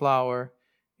Mayflower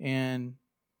in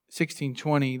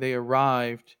 1620. They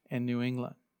arrived in New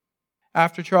England.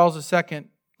 After Charles II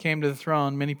came to the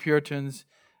throne, many Puritans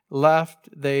left.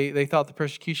 They thought the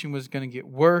persecution was going to get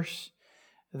worse.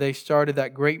 They started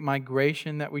that great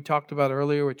migration that we talked about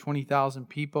earlier with 20,000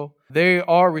 people. They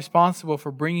are responsible for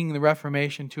bringing the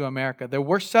Reformation to America. There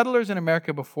were settlers in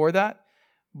America before that,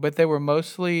 but they were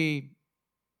mostly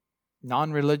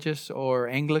non-religious or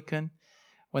Anglican.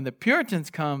 When the Puritans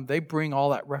come, they bring all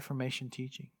that Reformation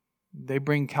teaching. They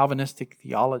bring Calvinistic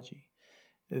theology.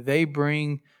 They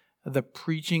bring the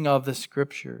preaching of the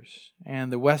Scriptures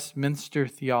and the Westminster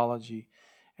theology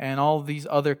and all these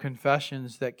other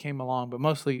confessions that came along, but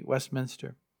mostly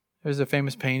Westminster. There's a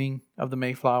famous painting of the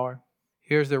Mayflower.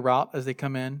 Here's their route as they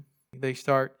come in. They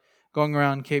start going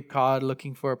around Cape Cod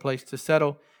looking for a place to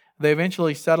settle. They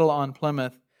eventually settle on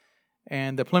Plymouth,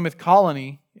 and the Plymouth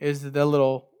colony is the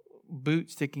little boot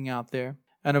sticking out there.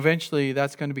 And eventually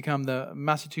that's going to become the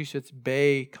Massachusetts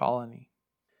Bay Colony.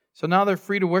 So now they're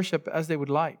free to worship as they would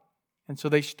like. And so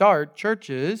they start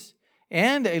churches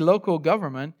and a local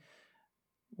government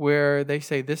where they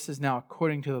say this is now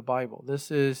according to the Bible.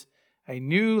 This is a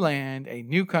new land, a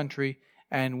new country,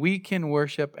 and we can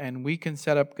worship and we can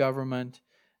set up government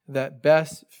that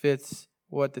best fits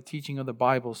what the teaching of the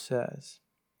Bible says.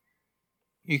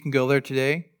 You can go there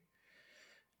today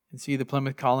and see the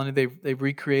Plymouth colony. They've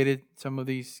recreated some of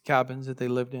these cabins that they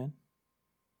lived in.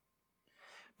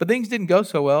 But things didn't go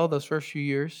so well those first few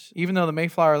years. Even though the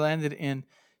Mayflower landed in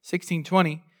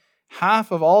 1620,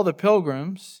 half of all the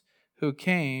pilgrims who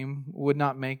came would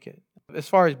not make it. As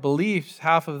far as beliefs,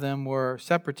 half of them were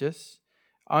separatists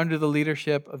under the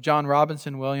leadership of John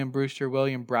Robinson, William Brewster,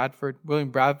 William Bradford. William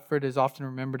Bradford is often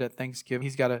remembered at Thanksgiving.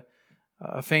 He's got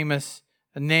a famous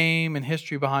name and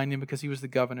history behind him because he was the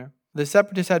governor. The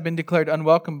separatists had been declared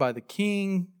unwelcome by the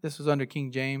king. This was under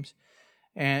King James.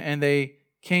 And they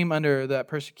came under that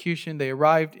persecution. They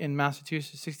arrived in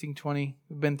Massachusetts 1620.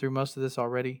 We've been through most of this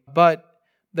already. But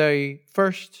the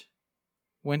first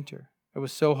winter, it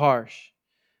was so harsh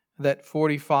that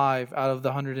 45 out of the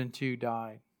 102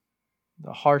 died.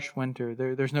 The harsh winter.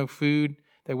 There's no food.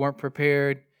 They weren't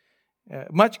prepared.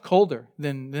 Much colder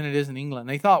than it is in England.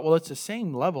 They thought, well, it's the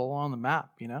same level on the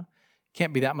map, you know.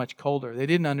 Can't be that much colder. They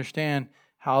didn't understand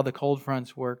how the cold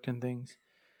fronts worked and things.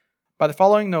 By the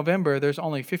following November, there's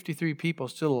only 53 people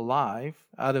still alive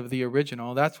out of the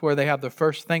original. That's where they have the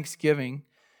first Thanksgiving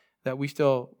that we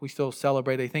still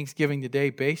celebrate a Thanksgiving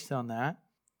today based on that.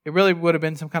 It really would have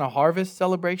been some kind of harvest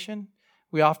celebration.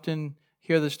 We often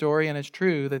hear the story, and it's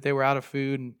true that they were out of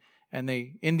food, and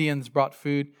the Indians brought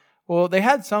food. Well, they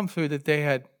had some food that they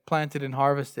had planted and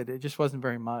harvested. It just wasn't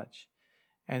very much.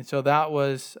 And so that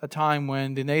was a time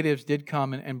when the natives did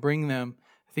come and bring them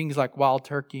things like wild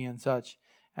turkey and such,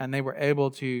 and they were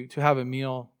able to have a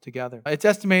meal together. It's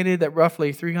estimated that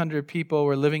roughly 300 people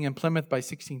were living in Plymouth by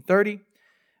 1630.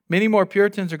 Many more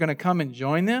Puritans are going to come and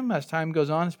join them as time goes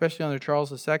on, especially under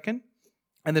Charles II.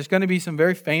 And there's going to be some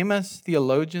very famous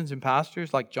theologians and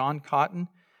pastors like John Cotton,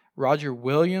 Roger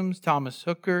Williams, Thomas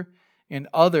Hooker, and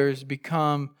others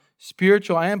become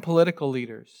spiritual and political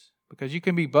leaders, because you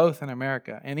can be both in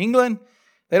America. In England,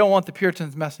 they don't want the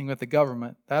Puritans messing with the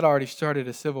government. That already started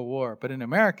a civil war. But in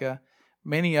America,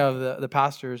 many of the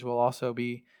pastors will also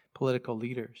be political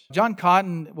leaders. John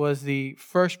Cotton was the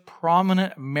first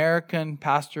prominent American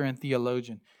pastor and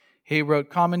theologian. He wrote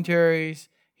commentaries.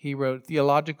 He wrote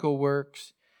theological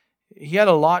works. He had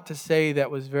a lot to say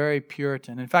that was very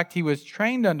Puritan. In fact, he was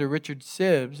trained under Richard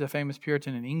Sibbes, a famous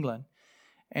Puritan in England.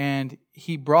 And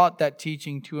he brought that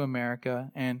teaching to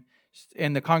America. And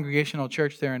in the Congregational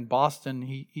Church there in Boston,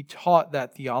 he taught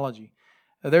that theology.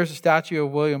 There's a statue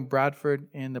of William Bradford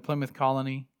in the Plymouth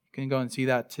colony. You can go and see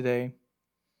that today.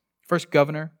 First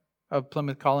governor of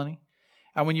Plymouth Colony.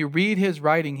 And when you read his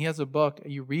writing, he has a book,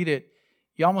 you read it,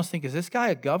 you almost think, is this guy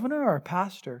a governor or a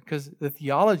pastor? Because the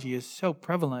theology is so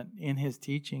prevalent in his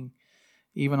teaching,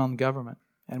 even on government.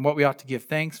 And what we ought to give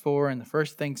thanks for, and the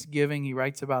first Thanksgiving, he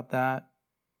writes about that.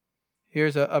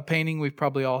 Here's a painting we've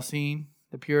probably all seen,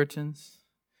 the Puritans.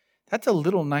 That's a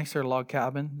little nicer log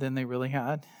cabin than they really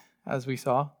had, as we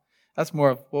saw. That's more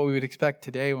of what we would expect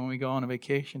today when we go on a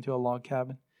vacation to a log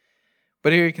cabin.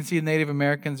 But here you can see the Native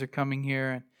Americans are coming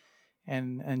here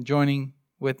and joining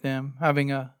with them,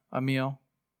 having a meal.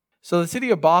 So the city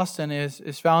of Boston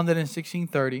is founded in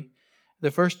 1630.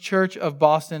 The first church of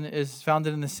Boston is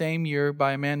founded in the same year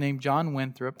by a man named John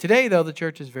Winthrop. Today, though, the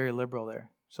church is very liberal there.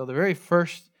 So the very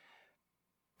first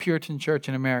Puritan church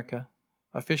in America,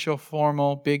 official,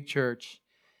 formal, big church,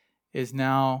 is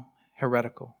now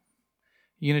heretical.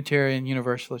 Unitarian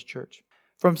Universalist church.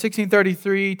 From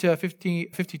 1633 to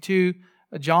 1552,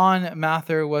 John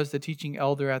Mather was the teaching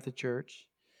elder at the church.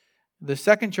 The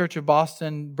second church of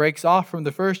Boston breaks off from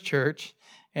the first church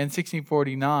in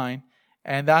 1649,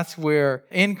 and that's where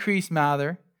Increase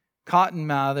Mather, Cotton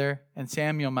Mather, and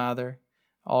Samuel Mather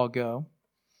all go.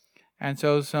 And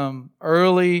so some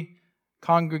early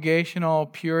congregational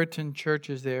Puritan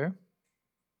churches there.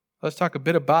 Let's talk a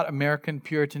bit about American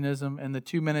Puritanism in the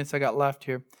 2 minutes I got left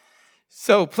here.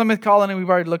 So Plymouth Colony, we've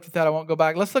already looked at that. I won't go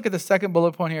back. Let's look at the second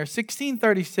bullet point here.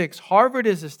 1636, Harvard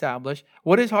is established.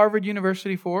 What is Harvard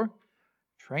University for?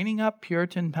 Training up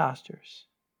Puritan pastors.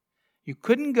 You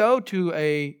couldn't go to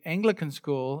an Anglican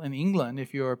school in England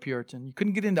if you were a Puritan. You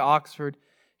couldn't get into Oxford.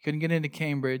 You couldn't get into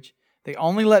Cambridge. They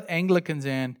only let Anglicans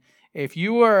in. If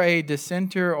you were a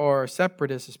dissenter or a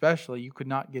separatist especially, you could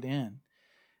not get in.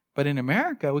 But in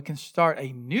America, we can start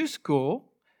a new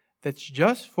school that's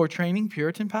just for training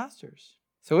Puritan pastors.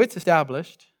 So it's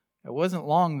established. It wasn't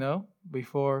long, though,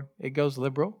 before it goes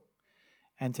liberal.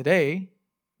 And today,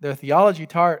 the theology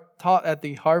taught at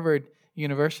the Harvard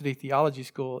University Theology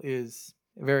School is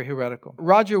very heretical.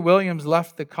 Roger Williams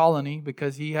left the colony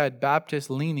because he had Baptist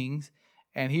leanings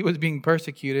and he was being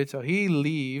persecuted, so he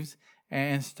leaves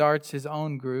and starts his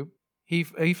own group. He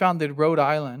founded Rhode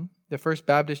Island. The first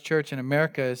Baptist church in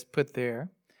America is put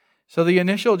there. So the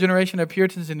initial generation of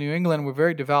Puritans in New England were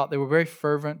very devout. They were very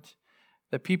fervent.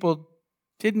 The people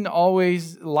didn't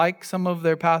always like some of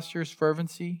their pastors'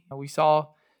 fervency. We saw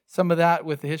some of that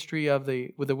with the history of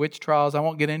the witch trials. I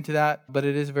won't get into that, but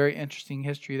it is a very interesting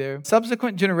history there.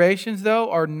 Subsequent generations, though,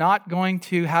 are not going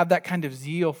to have that kind of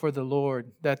zeal for the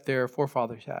Lord that their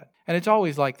forefathers had. And it's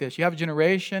always like this. You have a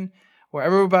generation where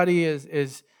everybody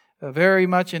is very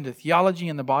much into theology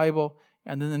and the Bible,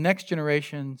 and then the next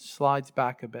generation slides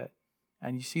back a bit.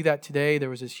 And you see that today.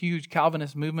 There was this huge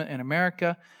Calvinist movement in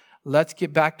America. Let's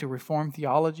get back to Reformed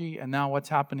theology. And now what's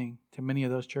happening to many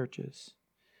of those churches?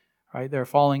 Right? They're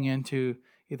falling into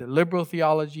either liberal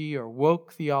theology or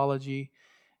woke theology,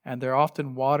 and they're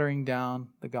often watering down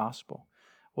the gospel.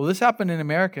 Well, this happened in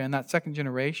America in that second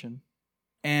generation,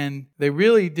 and they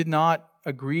really did not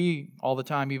agree all the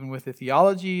time, even with the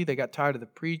theology. They got tired of the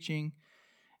preaching.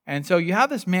 And so you have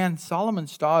this man, Solomon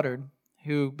Stoddard,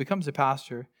 who becomes a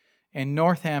pastor in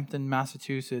Northampton,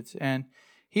 Massachusetts. And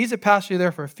he's a pastor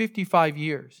there for 55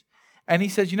 years. And he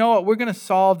says, you know what, we're going to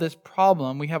solve this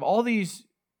problem. We have all these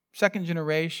second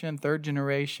generation, third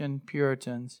generation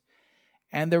Puritans,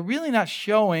 and they're really not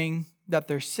showing that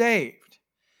they're saved.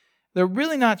 They're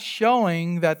really not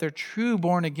showing that they're true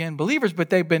born-again believers, but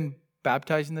they've been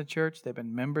baptized in the church. They've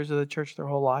been members of the church their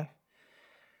whole life.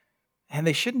 And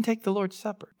they shouldn't take the Lord's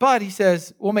Supper. But he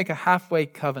says, we'll make a halfway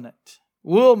covenant.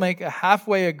 We'll make a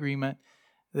halfway agreement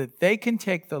that they can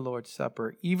take the Lord's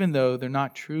Supper even though they're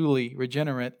not truly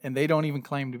regenerate and they don't even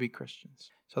claim to be Christians.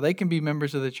 So they can be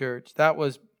members of the church. That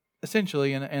was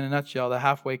essentially, in a nutshell, the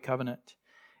halfway covenant.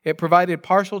 It provided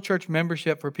partial church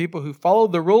membership for people who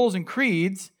followed the rules and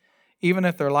creeds even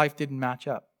if their life didn't match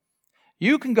up.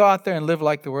 You can go out there and live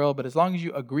like the world, but as long as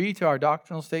you agree to our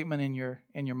doctrinal statement in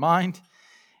your mind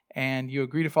and you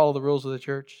agree to follow the rules of the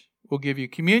church, we'll give you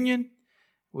communion.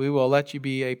 We will let you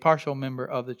be a partial member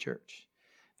of the church.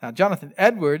 Now, Jonathan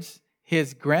Edwards,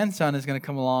 his grandson, is going to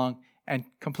come along and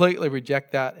completely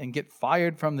reject that and get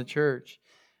fired from the church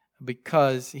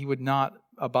because he would not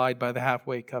abide by the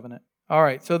halfway covenant. All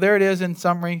right, so there it is in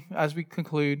summary as we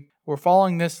conclude. We're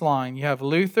following this line. You have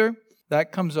Luther.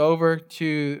 That comes over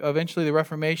to, eventually the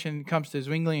Reformation comes to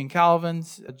Zwingli and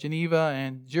Calvin's, Geneva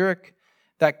and Zurich.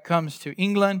 That comes to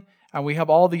England. And we have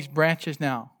all these branches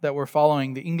now that we're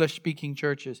following, the English-speaking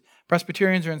churches.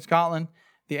 Presbyterians are in Scotland,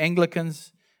 the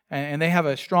Anglicans, and they have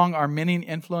a strong Arminian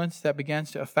influence that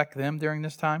begins to affect them during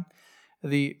this time.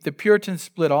 The Puritans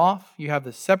split off. You have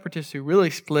the Separatists who really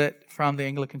split from the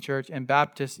Anglican Church, and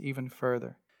Baptists even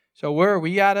further. So where are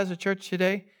we at as a church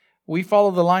today? We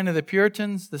follow the line of the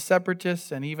Puritans, the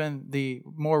Separatists, and even the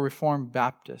more Reformed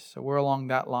Baptists. So we're along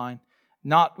that line,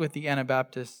 not with the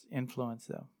Anabaptist influence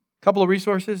though. A couple of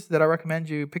resources that I recommend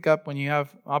you pick up when you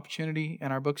have opportunity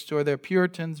in our bookstore. They're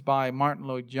Puritans by Martin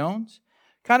Lloyd-Jones.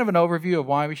 Kind of an overview of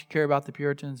why we should care about the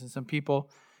Puritans and some people,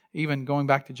 even going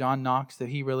back to John Knox, that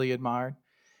he really admired.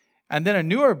 And then a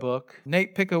newer book,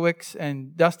 Nate Pickowicz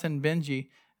and Dustin Benji,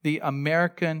 The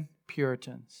American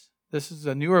Puritans. This is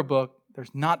a newer book.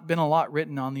 There's not been a lot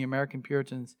written on the American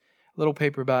Puritans. Little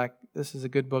paperback. This is a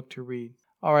good book to read.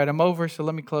 All right, I'm over, so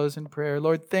let me close in prayer.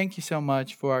 Lord, thank you so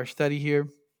much for our study here.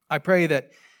 I pray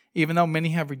that even though many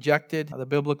have rejected the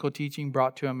biblical teaching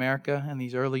brought to America in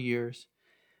these early years,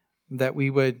 that we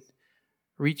would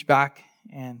reach back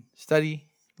and study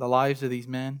the lives of these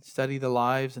men, study the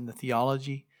lives and the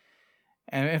theology,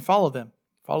 and follow them.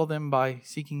 Follow them by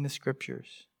seeking the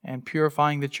Scriptures and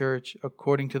purifying the church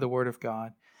according to the Word of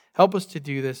God. Help us to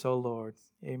do this, O Lord.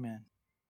 Amen.